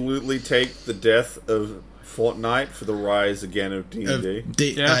absolutely take the death of Fortnite for the rise again of D&D.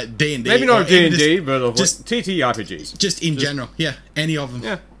 D&D. Maybe not D&D, but of just TTRPGs. Just in general. Yeah, any of them.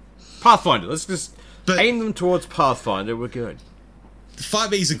 Yeah. Pathfinder. Let's just aim them towards Pathfinder. We're good.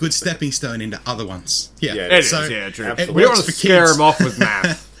 5e is a good stepping stone into other ones. Yeah, it is. True. Absolutely. We don't want to scare them off with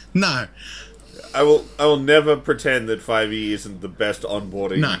math. No. I will never pretend that 5e isn't the best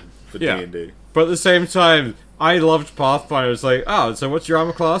onboarding for D&D. But at the same time, I loved Pathfinder. It's like, oh, so what's your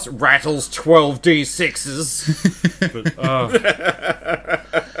armor class? Rattles 12 D6s.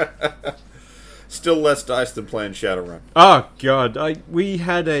 But, still less dice than playing Shadowrun. Oh god, we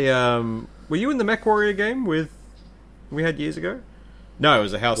had a were you in the MechWarrior game we had years ago? No, it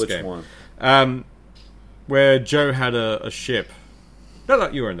was a house game. Which one? Where Joe had a ship. No,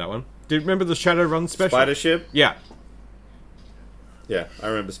 you were in that one. Do you remember the Shadowrun special? Spider Ship? Yeah. Yeah, I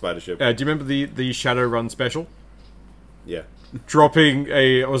remember Spider Ship. Do you remember the Shadowrun special? Yeah. Dropping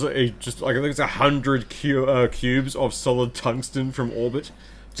I think it's 100 cubes of solid tungsten from orbit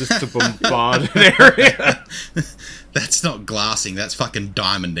just to bombard an area. That's not glassing, that's fucking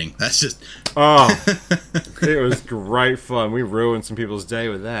diamonding. That's just... Oh, it was great fun. We ruined some people's day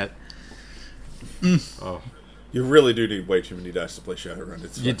with that. Oh. You really do need way too many dice to play Shadowrun.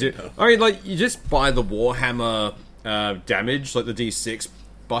 It's you do. Tough. I mean, like, you just buy the Warhammer damage, like the D6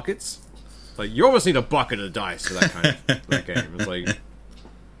 buckets. Like, you almost need a bucket of dice for that kind of that game. It's like...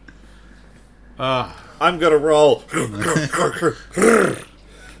 I'm gonna roll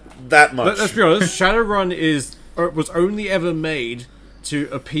that much. Let's be honest, Shadowrun was only ever made to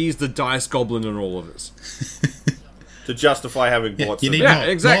appease the dice goblin in all of us. To justify having bought you some. need more.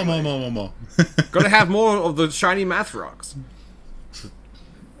 Exactly. More. Gotta have more of the shiny math rocks.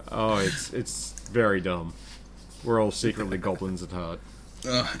 Oh, it's very dumb. We're all secretly goblins at heart.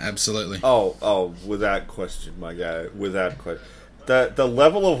 Oh, absolutely. Oh, without question, my guy. Without question. The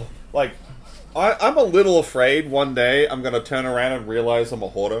level of, like... I'm a little afraid one day I'm going to turn around and realize I'm a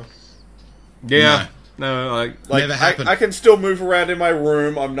hoarder. Yeah. No, like never happened. I can still move around in my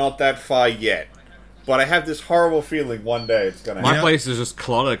room. I'm not that far yet. But I have this horrible feeling one day it's going to happen. My place is just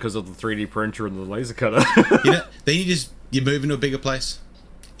clutter because of the 3D printer and the laser cutter. Then you move into a bigger place.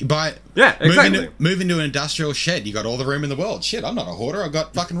 You buy... Yeah, exactly. Move into an industrial shed. You got all the room in the world. Shit, I'm not a hoarder. I've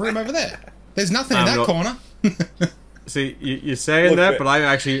got fucking room over there. There's nothing in that corner. See, you're saying that, but I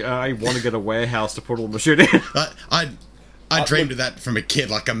actually I want to get a warehouse to put all my shit in. I dreamed of that from a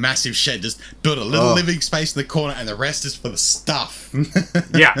kid, like a massive shed, just build a little living space in the corner, and the rest is for the stuff.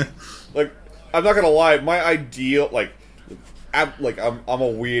 Yeah, like I'm not gonna lie, my ideal I'm a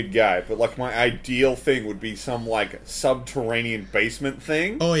weird guy, but like my ideal thing would be some like subterranean basement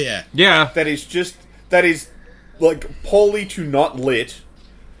thing. Oh yeah, that is like poorly to not lit,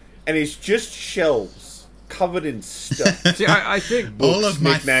 and it's just shelves covered in stuff. See, I think books, all of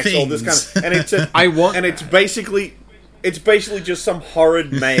my things, all this kind of, and it's basically just some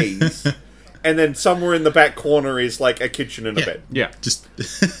horrid maze, and then somewhere in the back corner is like a kitchen and a bed. Yeah. Just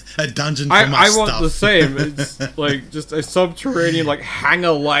a dungeon for my I stuff. want the same. It's like just a subterranean, like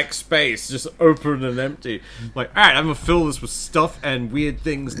hangar-like space, just open and empty. Like, alright, I'm gonna fill this with stuff and weird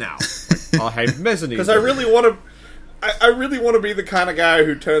things now. Like, I'll have mezzanine. Because I really want to. I really want to be the kind of guy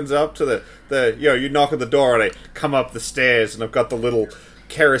who turns up to the you knock on the door and I come up the stairs and I've got the little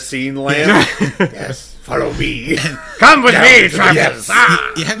kerosene lamp. Yes, follow me. Come with me, trappers!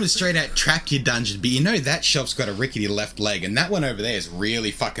 Yes. You haven't straight out trapped your dungeon, but you know that shelf's got a rickety left leg, and that one over there is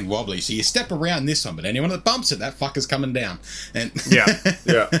really fucking wobbly. So you step around this one, but anyone that bumps it, that fucker's coming down. And Yeah.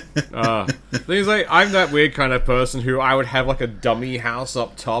 Things like I'm that weird kind of person who I would have like a dummy house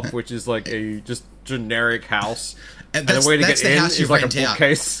up top, which is like a just generic house, and the way to get in is like a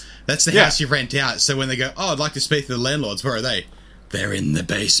bookcase. That's the house you rent out. So when they go, "Oh, I'd like to speak to the landlords," where are they? They're in the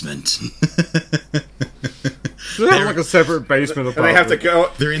basement. They have like a separate basement apartment. And they have to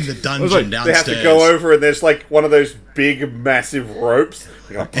go. They're in the dungeon downstairs. They have to go over, and there's like one of those big, massive ropes.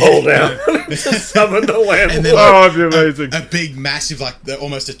 They gotta pull down to summon the landlord. And then, oh, that'd be amazing! A big, massive, like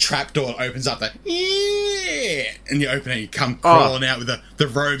almost a trap door opens up. Like, and you open it, and you come crawling out with the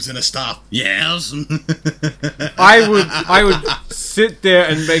robes and a staff. Yes. I would sit there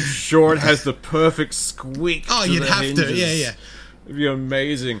and make sure it has the perfect squeak. Oh, you'd have hinges. to. Yeah. It'd be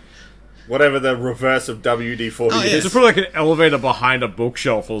amazing. Whatever the reverse of WD-40 is. Just put like an elevator behind a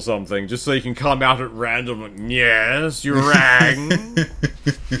bookshelf or something, just so you can come out at random. Like, yes, you rang.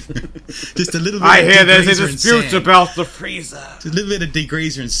 Just a little bit. I hear there's a dispute about the freezer. Just a little bit of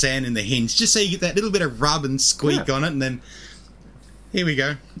degreaser and sand in the hinge, just so you get that little bit of rub and squeak on it, and then here we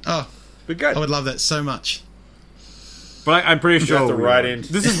go. Oh, be good. I would love that so much. But I'm pretty sure have to write in.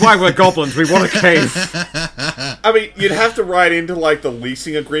 This is why we're goblins. We want a cave. I mean, you'd have to write into like the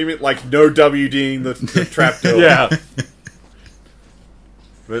leasing agreement, like no WDing the trap door. Yeah.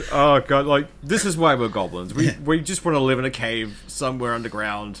 But oh god, like this is why we're goblins. We just want to live in a cave somewhere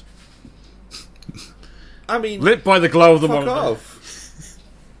underground. I mean, lit by the glow of the fuck monitor. off.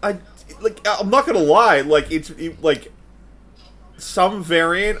 I'm not gonna lie. Like like some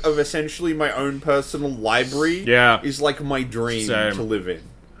variant of essentially my own personal library. Is like my dream to live in.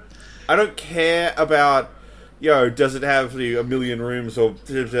 I don't care about. Does it have a million rooms or...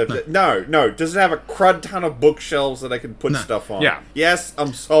 No. Does it have a crud ton of bookshelves that I can put stuff on? Yeah. Yes,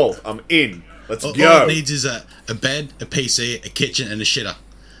 I'm sold. I'm in. Let's go. All it needs is a bed, a PC, a kitchen, and a shitter.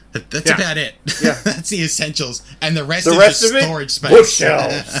 That's about it. Yeah. That's the essentials. And the rest is just storage space.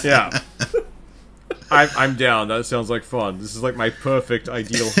 Bookshelves. Yeah. I'm down. That sounds like fun. This is like my perfect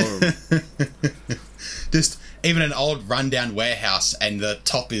ideal home. Just even an old rundown warehouse and the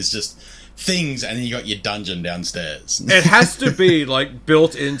top is just... things, and then you got your dungeon downstairs. It has to be like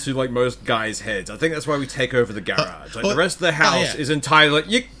built into like most guys' heads. I think that's why we take over the garage. Like the rest of the house is entirely like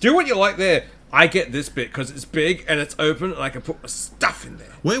you do what you like there. I get this bit because it's big and it's open, and I can put my stuff in there.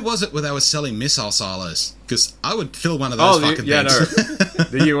 Where was it where they were selling missile silos? Because I would fill one of those fucking things. No,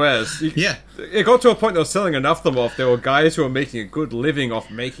 the US. It got to a point they were selling enough of them off. There were guys who were making a good living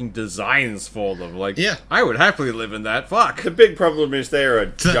off making designs for them. Like, I would happily live in that. Fuck. The big problem is they're a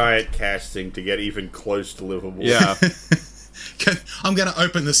giant cash thing to get even close to livable. Yeah. I'm going to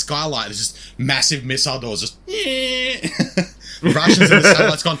open the skylight. It's just massive missile doors. Just Russians in the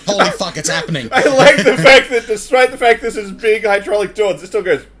satellite's gone, holy fuck, it's happening. I like the fact that despite the fact this is big hydraulic doors, it still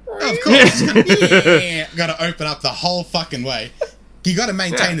goes... Of course. Got to open up the whole fucking way. You got to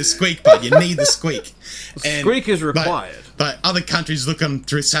maintain the squeak, but you need the squeak. And, squeak is required. But other countries looking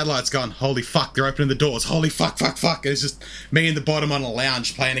through satellites going, holy fuck, they're opening the doors. Holy fuck. It's just me in the bottom on a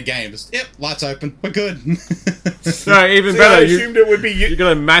lounge playing a game. Just, yep, lights open. We're good. No, even better. I assumed it would be you. You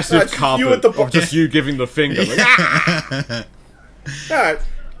got a massive carpet of just you giving the finger. Like,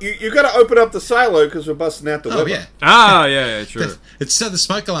 you got to open up the silo because we're busting out the liver. Yeah, true. It's so the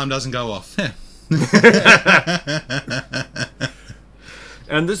smoke alarm doesn't go off.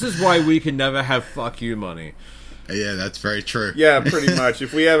 And this is why we can never have fuck you money. Yeah, that's very true. Yeah, pretty much.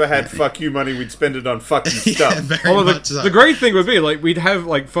 If we ever had fuck you money, we'd spend it on fuck you stuff. The great thing would be, like, we'd have,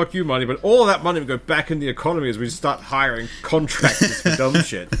 like, fuck you money, but all of that money would go back in the economy as we start hiring contractors for dumb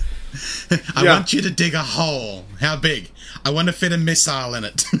shit. I want you to dig a hole. How big? I want to fit a missile in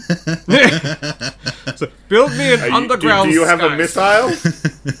it. So build me an underground Do you have a missile?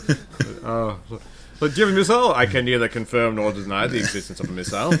 But do you have a missile? I can neither confirm nor deny the existence of a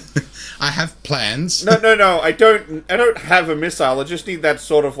missile. I have plans. No. I don't have a missile. I just need that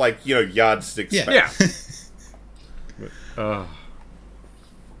sort of like yardstick space. Yeah.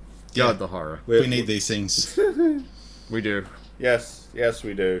 God, the horror. We need these things. We do. Yes,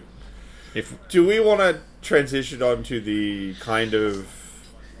 we do. Do we want to transition on to the kind of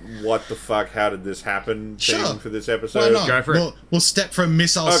what the fuck, how did this happen thing for this episode? Why not? Go for it. We'll step from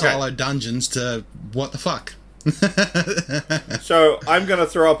missile silo dungeons to what the fuck. So I'm going to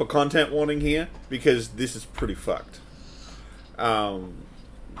throw up a content warning here because this is pretty fucked.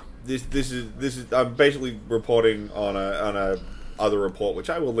 This is I'm basically reporting on a other report, which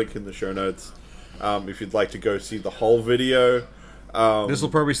I will link in the show notes if you'd like to go see the whole video. This will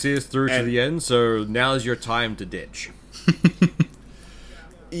probably see us through to the end, so now's your time to ditch.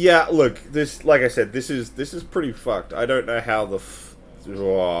 Yeah, look, this, like I said, this is pretty fucked. I don't know how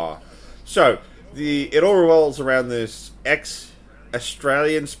So it all revolves around this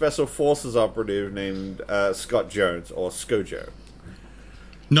ex-Australian Special Forces operative named Scott Jones, or ScoJo.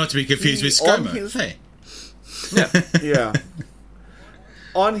 Not to be confused with ScoMo. Hey. Yeah.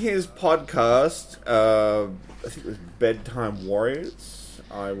 On his podcast, I think it was Bedtime Warriors.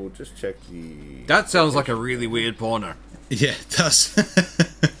 I will just check the... That sounds like a really weird porno. Yeah, it does.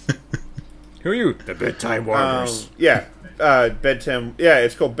 Who are you? The Bedtime Warriors. Bedtime... Yeah,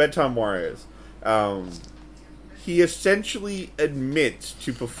 it's called Bedtime Warriors. He essentially admits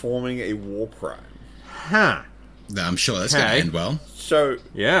to performing a war crime. Huh. No, I'm sure that's going to end well. So...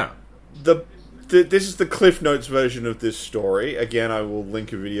 Yeah. This is the Cliff Notes version of this story. Again, I will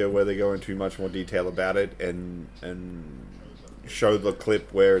link a video where they go into much more detail about it and show the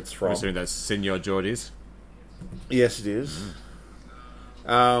clip where it's from. I'm assuming that's Senor Geordies. Yes, it is.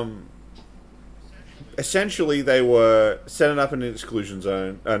 Essentially, they were setting up an exclusion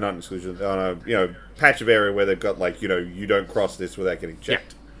zone, not an exclusion, on a patch of area where they've got you don't cross this without getting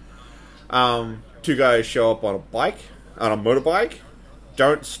checked. Yeah. Two guys show up on a motorbike,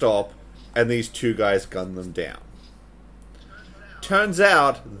 don't stop, and these two guys gun them down. Turns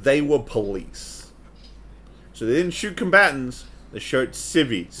out they were police. So they didn't shoot combatants, they shot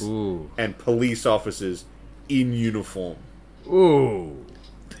civvies and police officers in uniform. Ooh.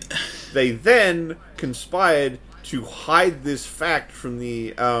 They then conspired to hide this fact from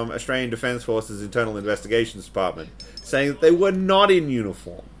the Australian Defence Force's Internal Investigations Department, saying that they were not in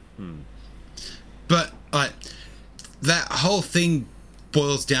uniform. But that whole thing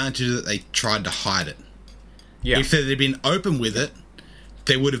boils down to that they tried to hide it. Yeah. If they had been open with it,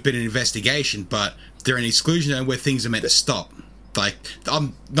 there would have been an investigation, but they're in exclusion zone where things are meant to stop. Like,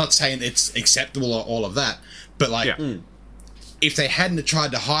 I'm not saying it's acceptable or all of that, but if they hadn't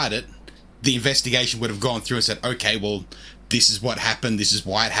tried to hide it, the investigation would have gone through and said, okay, well, this is what happened, this is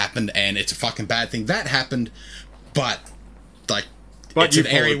why it happened, and it's a fucking bad thing that happened, but it's an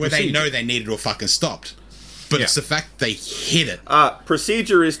area where they know they needed to have fucking stopped. But it's the fact they hit it.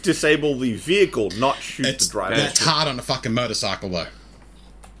 Procedure is disable the vehicle, not shoot the driver. It's hard on a fucking motorcycle, though.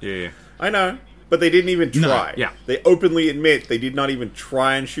 Yeah. I know, but they didn't even try. No. Yeah. They openly admit they did not even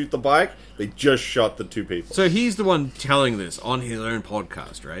try and shoot the bike. They just shot the two people. So he's the one telling this on his own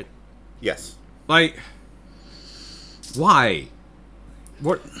podcast, right? Yes. Like, why?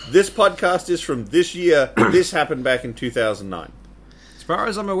 What? This podcast is from this year. This happened back in 2009. As far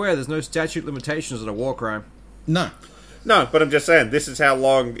as I'm aware, there's no statute limitations on a war crime. No, but I'm just saying, this is how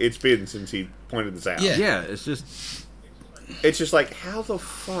long it's been since he pointed this out. Yeah, it's just like, how the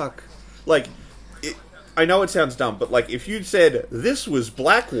fuck? Like, I know it sounds dumb, but if you'd said this was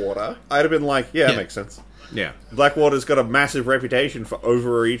Blackwater, I'd have been like, yeah, that makes sense. Yeah. Blackwater's got a massive reputation for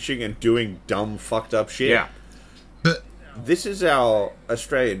overreaching and doing dumb, fucked up shit. Yeah. But this is our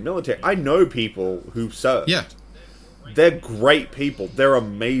Australian military. I know people who served. Yeah. They're great people. They're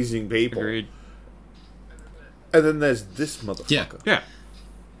amazing people. Agreed. And then there's this motherfucker. Yeah.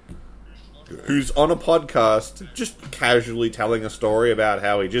 Who's on a podcast just casually telling a story about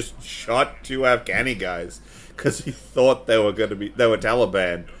how he just shot two Afghani guys because he thought they were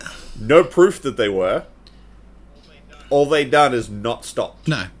Taliban. No proof that they were. All they done is not stop.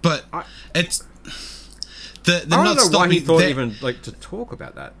 No, but it's the I not don't know stopping. why he thought even to talk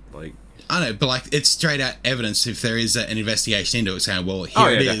about that. I know, but it's straight out evidence. If there is an investigation into it, saying, "Well, here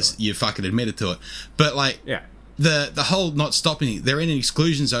it is," you fucking admitted to it. But the whole not stopping, they're in an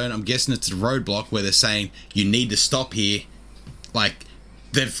exclusion zone. I'm guessing it's a roadblock where they're saying you need to stop here.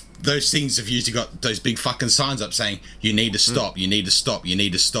 Those things have usually got those big fucking signs up saying you need to stop, you need to stop, you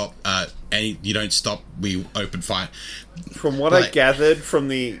need to stop. And you don't stop, we open fire. From what I gathered from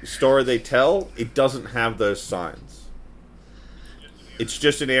the story they tell, it doesn't have those signs. It's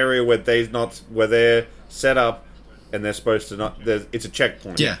just an area where they're set up and they're supposed to not. It's a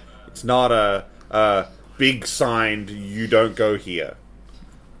checkpoint. Yeah, it's not a big signed "you don't go here."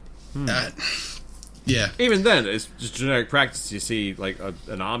 Yeah. Even then, it's just generic practice. You see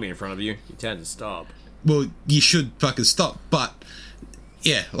an army in front of you, you tend to stop. Well, you should fucking stop, but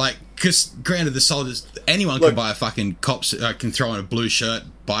Yeah, like, because granted, the soldiers, anyone can buy a fucking cops, can throw on a blue shirt,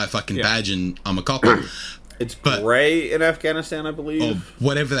 buy a fucking badge, and I'm a copper. It's grey in Afghanistan, I believe, or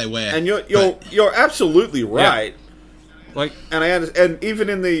whatever they wear. And you're absolutely right. Yeah. Like, and and even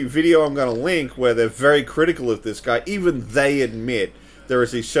in the video I'm going to link, where they're very critical of this guy, even they admit there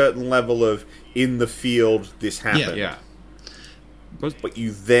is a certain level of in the field this happened. Yeah. But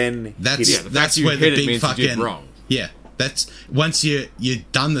you then that's where the big fucking wrong. Yeah. That's once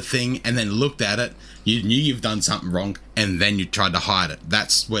you've done the thing and then looked at it, you knew you've done something wrong, and then you tried to hide it.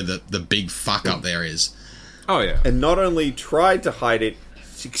 That's where the big fuck up there is. Oh yeah, and not only tried to hide it,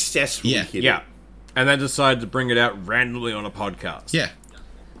 successfully hid it. And then decided to bring it out randomly on a podcast. Yeah,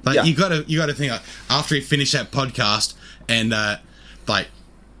 like you gotta think like, after he finished that podcast and like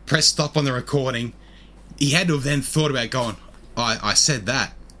press stop on the recording, he had to have then thought about going, I said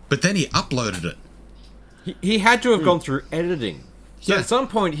that, but then he uploaded it. He had to have gone through editing. So at some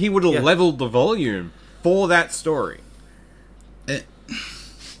point, he would have leveled the volume for that story.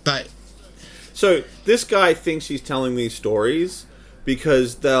 So this guy thinks he's telling these stories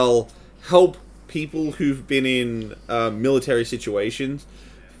because they'll help people who've been in military situations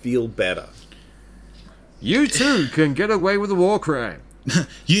feel better. You too can get away with a war crime.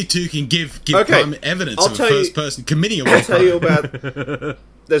 You too can give prime evidence of a first person committing a war crime. I'll tell you about...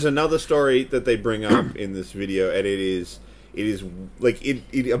 There's another story that they bring up in this video, and it is like it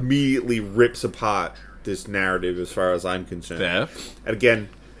immediately rips apart this narrative as far as I'm concerned. Fair. And again,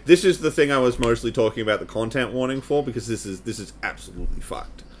 this is the thing I was mostly talking about the content warning for, because this is absolutely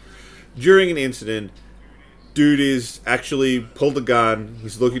fucked. During an incident, dude is actually pulled a gun,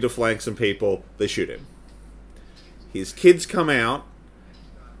 he's looking to flank some people, they shoot him. His kids come out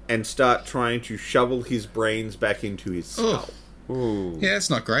and start trying to shovel his brains back into his skull. Ooh. Yeah, it's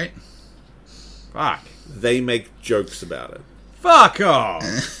not great. Fuck. They make jokes about it. Fuck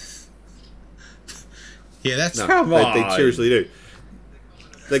off! Yeah, that's... No, Come on! They seriously do.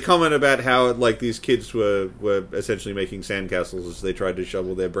 They comment about how like these kids were essentially making sandcastles as they tried to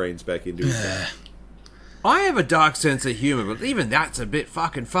shovel their brains back into his skull. I have a dark sense of humor, but even that's a bit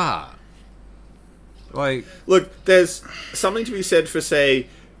fucking far. Like... Look, there's something to be said for, say,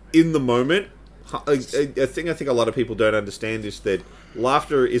 in the moment... I think a lot of people don't understand is that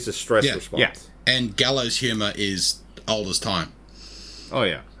laughter is a stress response. Yeah. And gallows humor is old as time. Oh,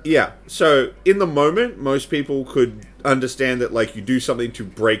 yeah. Yeah. So, in the moment, most people could understand that, like, you do something to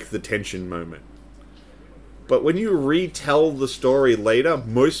break the tension moment. But when you retell the story later,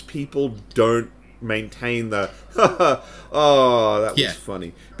 most people don't maintain the, oh, that was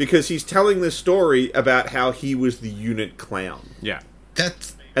funny. Because he's telling this story about how he was the unit clown. Yeah.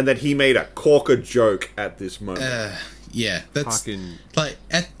 And that he made a corker joke at this moment. Yeah, that's fucking... like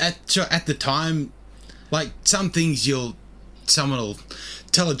at the time, like some things someone will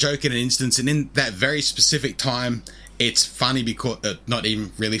tell a joke in an instance, and in that very specific time, it's funny because not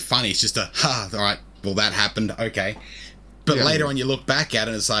even really funny. It's just a all right. Well, that happened. Okay, but later on, you look back at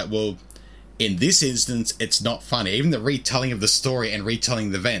it, and it's like, well, in this instance, it's not funny. Even the retelling of the story and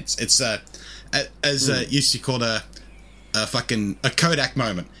retelling the events, it's used to call a Kodak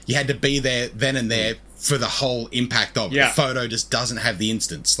moment. You had to be there then and there for the whole impact of it. The photo just doesn't have the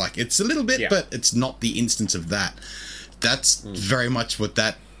instance. Like, it's a little bit, but it's not the instance of that. That's very much what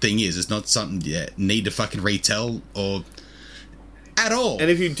that thing is. It's not something you need to fucking retell or at all. And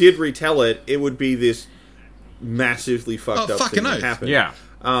if you did retell it, it would be this massively fucked up thing that happened. Yeah.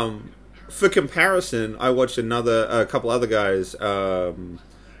 For comparison, I watched a couple other guys,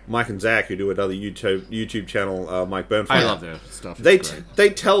 Mike and Zach, who do another YouTube channel, Mike Burnfire. I love their stuff. They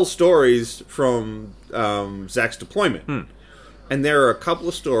tell stories from Zach's deployment. And there are a couple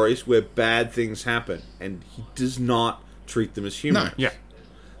of stories where bad things happen, and he does not treat them as humorous. No. Yeah.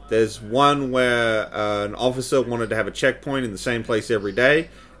 There's one where an officer wanted to have a checkpoint in the same place every day,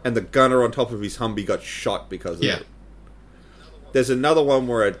 and the gunner on top of his Humvee got shot because of it. There's another one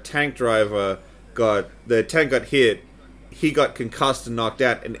where a tank driver the tank got hit, he got concussed and knocked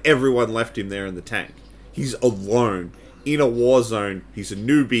out, and everyone left him there in the tank. He's alone, in a war zone, he's a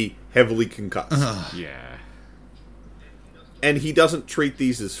newbie, heavily concussed. Yeah. And he doesn't treat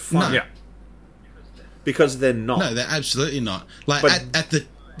these as fun. No. Yeah. Because they're not. No, they're absolutely not. Like, but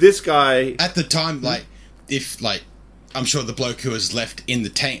this guy... At the time, like, if, like, I'm sure the bloke who was left in the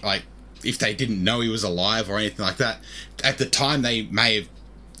tank, like, if they didn't know he was alive or anything like that, at the time they may have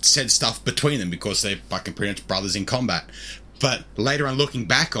said stuff between them because they're fucking pretty much brothers in combat. But later on, looking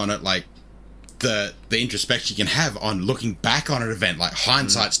back on it, like, the introspection you can have on looking back on an event, like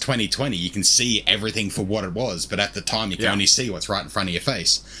hindsight's 20/20, you can see everything for what it was, but at the time you can only see what's right in front of your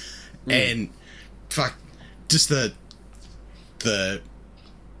face. And fuck, just the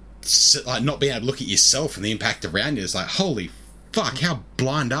like not being able to look at yourself and the impact around you is like, holy fuck, how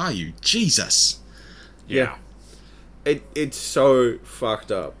blind are you? Jesus. Yeah. It's so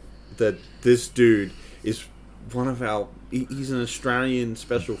fucked up that this dude is one of our... He's an Australian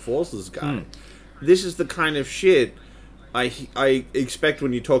Special Forces guy. This is the kind of shit I expect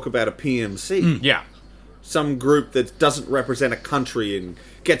when you talk about a PMC. Yeah. Some group that doesn't represent a country and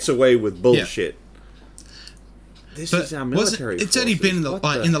gets away with bullshit. This is our military It's only been in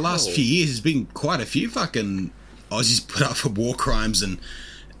the last few years. There's been quite a few fucking Aussies put up for war crimes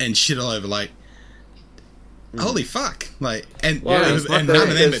and shit all over. Like, holy fuck! Like, and none of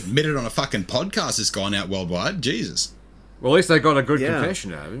them admitted on a fucking podcast that's gone out worldwide. Jesus. Well, at least they got a good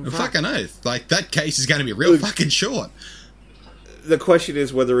confession out of him. Fucking oath. Like, that case is going to be real fucking short. The question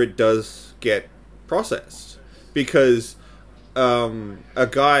is whether it does get processed, because a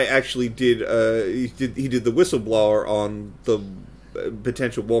guy actually did the whistleblower on the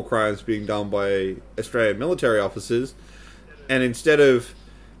potential war crimes being done by Australian military officers, and instead of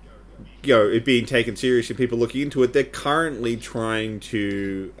it being taken seriously, people looking into it, they're currently trying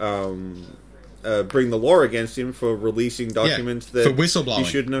to bring the law against him for releasing documents that for whistleblowing. He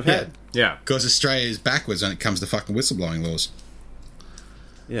shouldn't have had. Yeah, because Australia is backwards when it comes to fucking whistleblowing laws.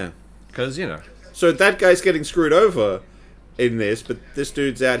 Yeah, because so that guy's getting screwed over in this, but this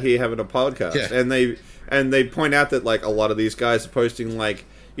dude's out here having a podcast, and they point out that like a lot of these guys are posting like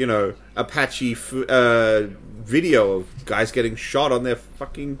Apache video of guys getting shot on their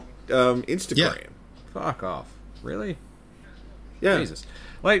fucking Instagram. Yeah. Fuck off, really? Yeah, Jesus.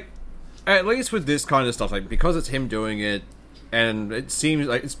 Like, at least with this kind of stuff, like because it's him doing it, and it seems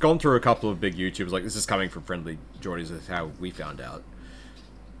like it's gone through a couple of big YouTubers. Like this is coming from Friendly Geordies, is how we found out.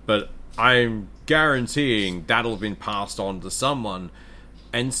 But I'm guaranteeing that'll have been passed on to someone,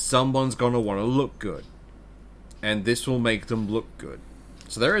 and someone's gonna want to look good, and this will make them look good.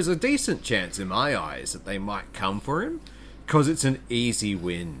 So there is a decent chance in my eyes that they might come for him, because it's an easy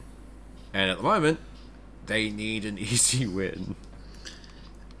win. And at the moment, they need an easy win.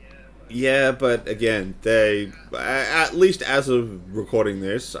 Yeah, but again, they, at least as of recording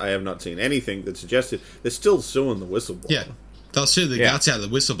this, I have not seen anything that suggested they're still suing the whistleblower. Yeah. They'll sue the guts out of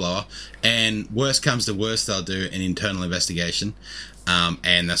the whistleblower, and worst comes to worst, they'll do an internal investigation,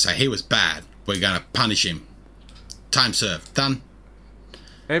 and they'll say, he was bad, we're going to punish him. Time served. Done.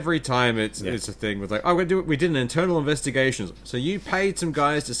 Every time it's a thing with like, oh, we did an internal investigation, so you paid some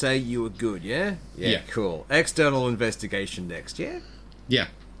guys to say you were good, yeah? Yeah, cool. External investigation next, yeah? Yeah.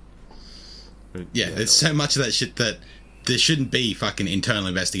 Yeah, there's so much of that shit that there shouldn't be fucking internal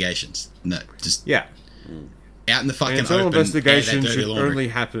investigations. No, just... Yeah. Out in the fucking internal open, investigation should only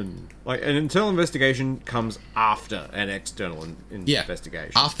happen. Like an internal investigation comes after an external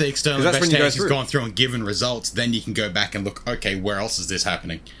investigation. After the external investigation has gone through and given results, then you can go back and look. Okay, where else is this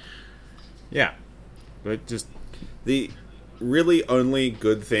happening? Yeah, but just the really only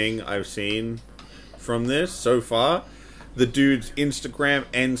good thing I've seen from this so far, the dude's Instagram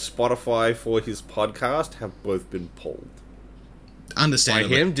and Spotify for his podcast have both been pulled. Understandable.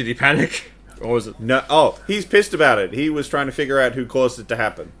 By him? Did he panic? Or was it... No. Oh, he's pissed about it. He was trying to figure out who caused it to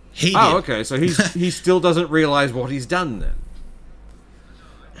happen. He did. Okay. So he still doesn't realise what he's done then.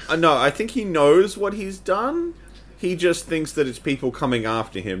 No, I think he knows what he's done. He just thinks that it's people coming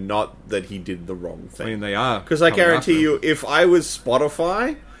after him, not that he did the wrong thing. I mean, they are. Because I guarantee you, if I was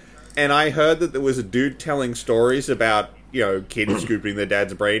Spotify and I heard that there was a dude telling stories about, kids scooping their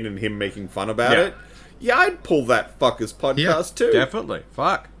dad's brain and him making fun about it, I'd pull that fucker's podcast too. Definitely.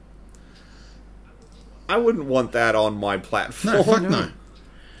 Fuck. I wouldn't want that on my platform. No, fuck no.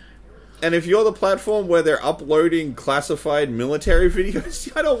 And if you're the platform where they're uploading classified military videos,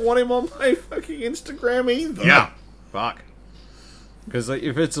 I don't want him on my fucking Instagram either. Yeah. Fuck. Because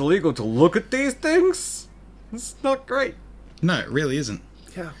if it's illegal to look at these things, it's not great. No, it really isn't.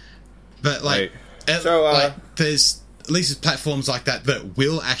 Yeah. But, there's at least there's platforms like that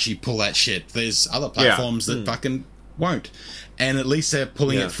will actually pull that shit. There's other platforms that fucking won't. And at least they're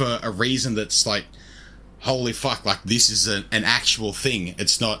pulling it for a reason that's like, holy fuck, like this is an actual thing.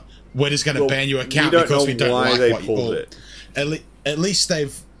 It's not, we're just going to ban your account because we don't like what you pulled it. At least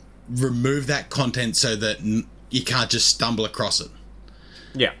they've removed that content so that you can't just stumble across it.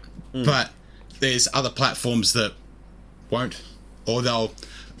 Yeah. But there's other platforms that won't. Or they'll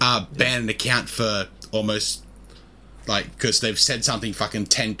ban an account for almost, like, because they've said something fucking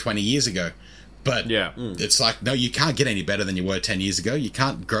 10, 20 years ago. But it's like, no, you can't get any better than you were 10 years ago. You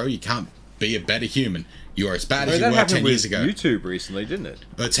can't grow, you can't be a better human. You are as bad as you were 10 years ago. YouTube recently, didn't it?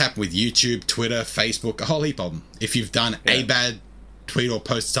 It's happened with YouTube, Twitter, Facebook, a whole heap of them. If you've done a bad tweet or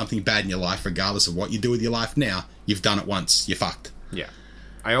posted something bad in your life, regardless of what you do with your life now, you've done it once. You're fucked. Yeah.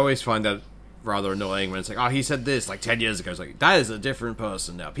 I always find that rather annoying when it's like, oh, he said this like 10 years ago. It's like, that is a different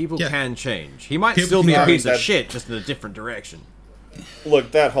person now. People can change. He might still be a piece of shit, just in a different direction.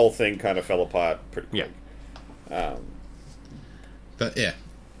 Look, that whole thing kind of fell apart pretty quick. But yeah.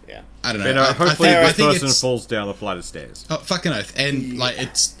 Yeah. I don't know. Hopefully this person falls down the flight of stairs. Oh, fucking oath. And, like,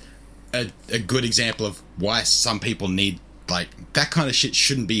 it's a good example of why some people need, like, that kind of shit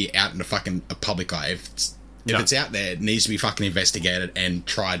shouldn't be out in the fucking public eye. If it's out there, it needs to be fucking investigated and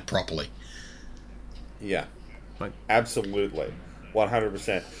tried properly. Yeah. Absolutely.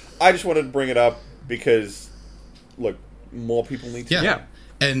 100%. I just wanted to bring it up because, look, more people need to know. Yeah.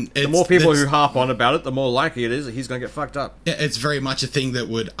 And the more people who harp on about it, the more likely it is that he's going to get fucked up. Yeah, it's very much a thing that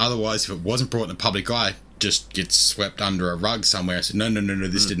would otherwise, if it wasn't brought in the public eye, just get swept under a rug somewhere. So no,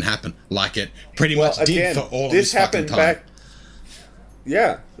 this didn't happen. Like it pretty much did for all of this fucking time.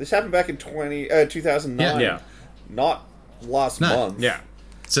 This happened back in 2009. Yeah. Not last month. Yeah.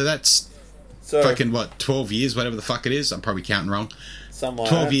 So that's fucking, 12 years, whatever the fuck it is. I'm probably counting wrong.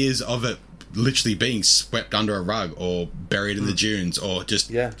 12 years of it literally being swept under a rug or buried in the dunes or just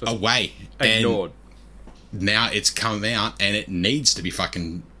away. Ignored. And now it's come out and it needs to be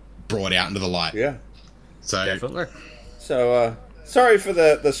fucking brought out into the light. Yeah. So, definitely. So, sorry for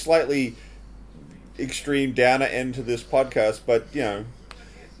the slightly extreme downer end to this podcast, but, you know,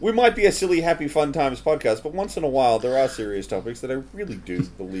 we might be a silly, happy, fun times podcast, but once in a while there are serious topics that I really do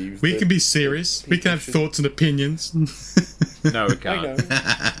believe we can be serious. We can have thoughts and opinions. No, we can't.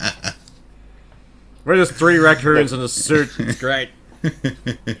 We're just three raccoons in a suit. It's great.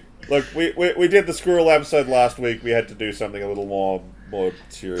 Look, we did the squirrel episode last week. We had to do something a little more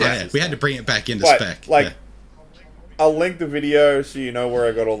serious. Yeah, we had to bring it back into spec. I'll link the video so you know where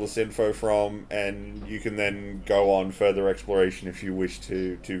I got all this info from, and you can then go on further exploration if you wish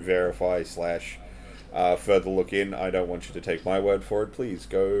to verify / further look in. I don't want you to take my word for it. Please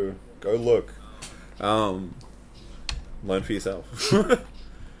go look. Learn for yourself.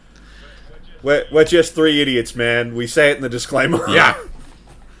 We're just three idiots, man. We say it in the disclaimer. Yeah.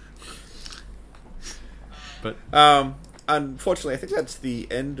 But unfortunately, I think that's the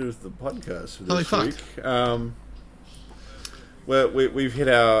end of the podcast for this week. We've hit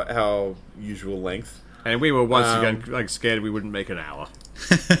our usual length, and we were once again scared we wouldn't make an hour.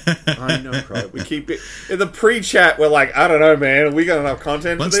 I know, right? We keep it in the pre-chat. We're like, I don't know, man. Are we got enough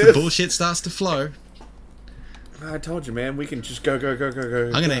content once for this? The bullshit starts to flow. I told you, man. We can just go.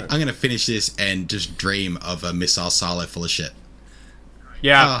 I'm gonna finish this and just dream of a missile silo full of shit.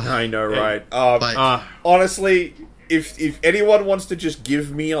 Yeah, I know, right? Honestly, if anyone wants to just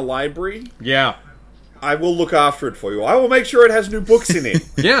give me a library, I will look after it for you. I will make sure it has new books in it.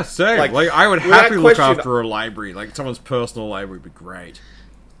 Yeah, same. Like I would happily look after a library. Like someone's personal library would be great.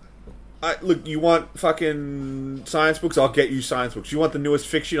 Look, you want fucking science books? I'll get you science books. You want the newest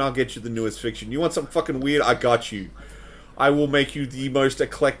fiction? I'll get you the newest fiction. You want something fucking weird? I got you. I will make you the most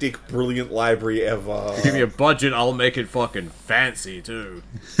eclectic, brilliant library ever. Give me a budget, I'll make it fucking fancy, too.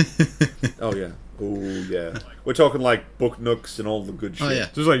 Oh, yeah. Oh, yeah. We're talking, like, book nooks and all the good shit. Oh, yeah.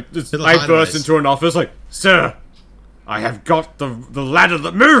 I burst into an office like, Sir, I have got the ladder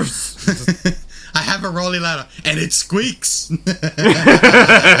that moves! I have a rolly ladder, and it squeaks!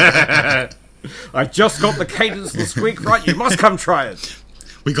 I just got the cadence of the squeak right, you must come try it!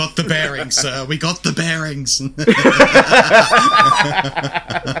 We got the bearings, sir. We got the bearings.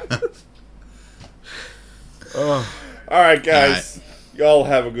 Alright, guys. Y'all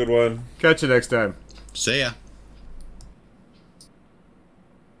have a good one. Catch you next time. See ya.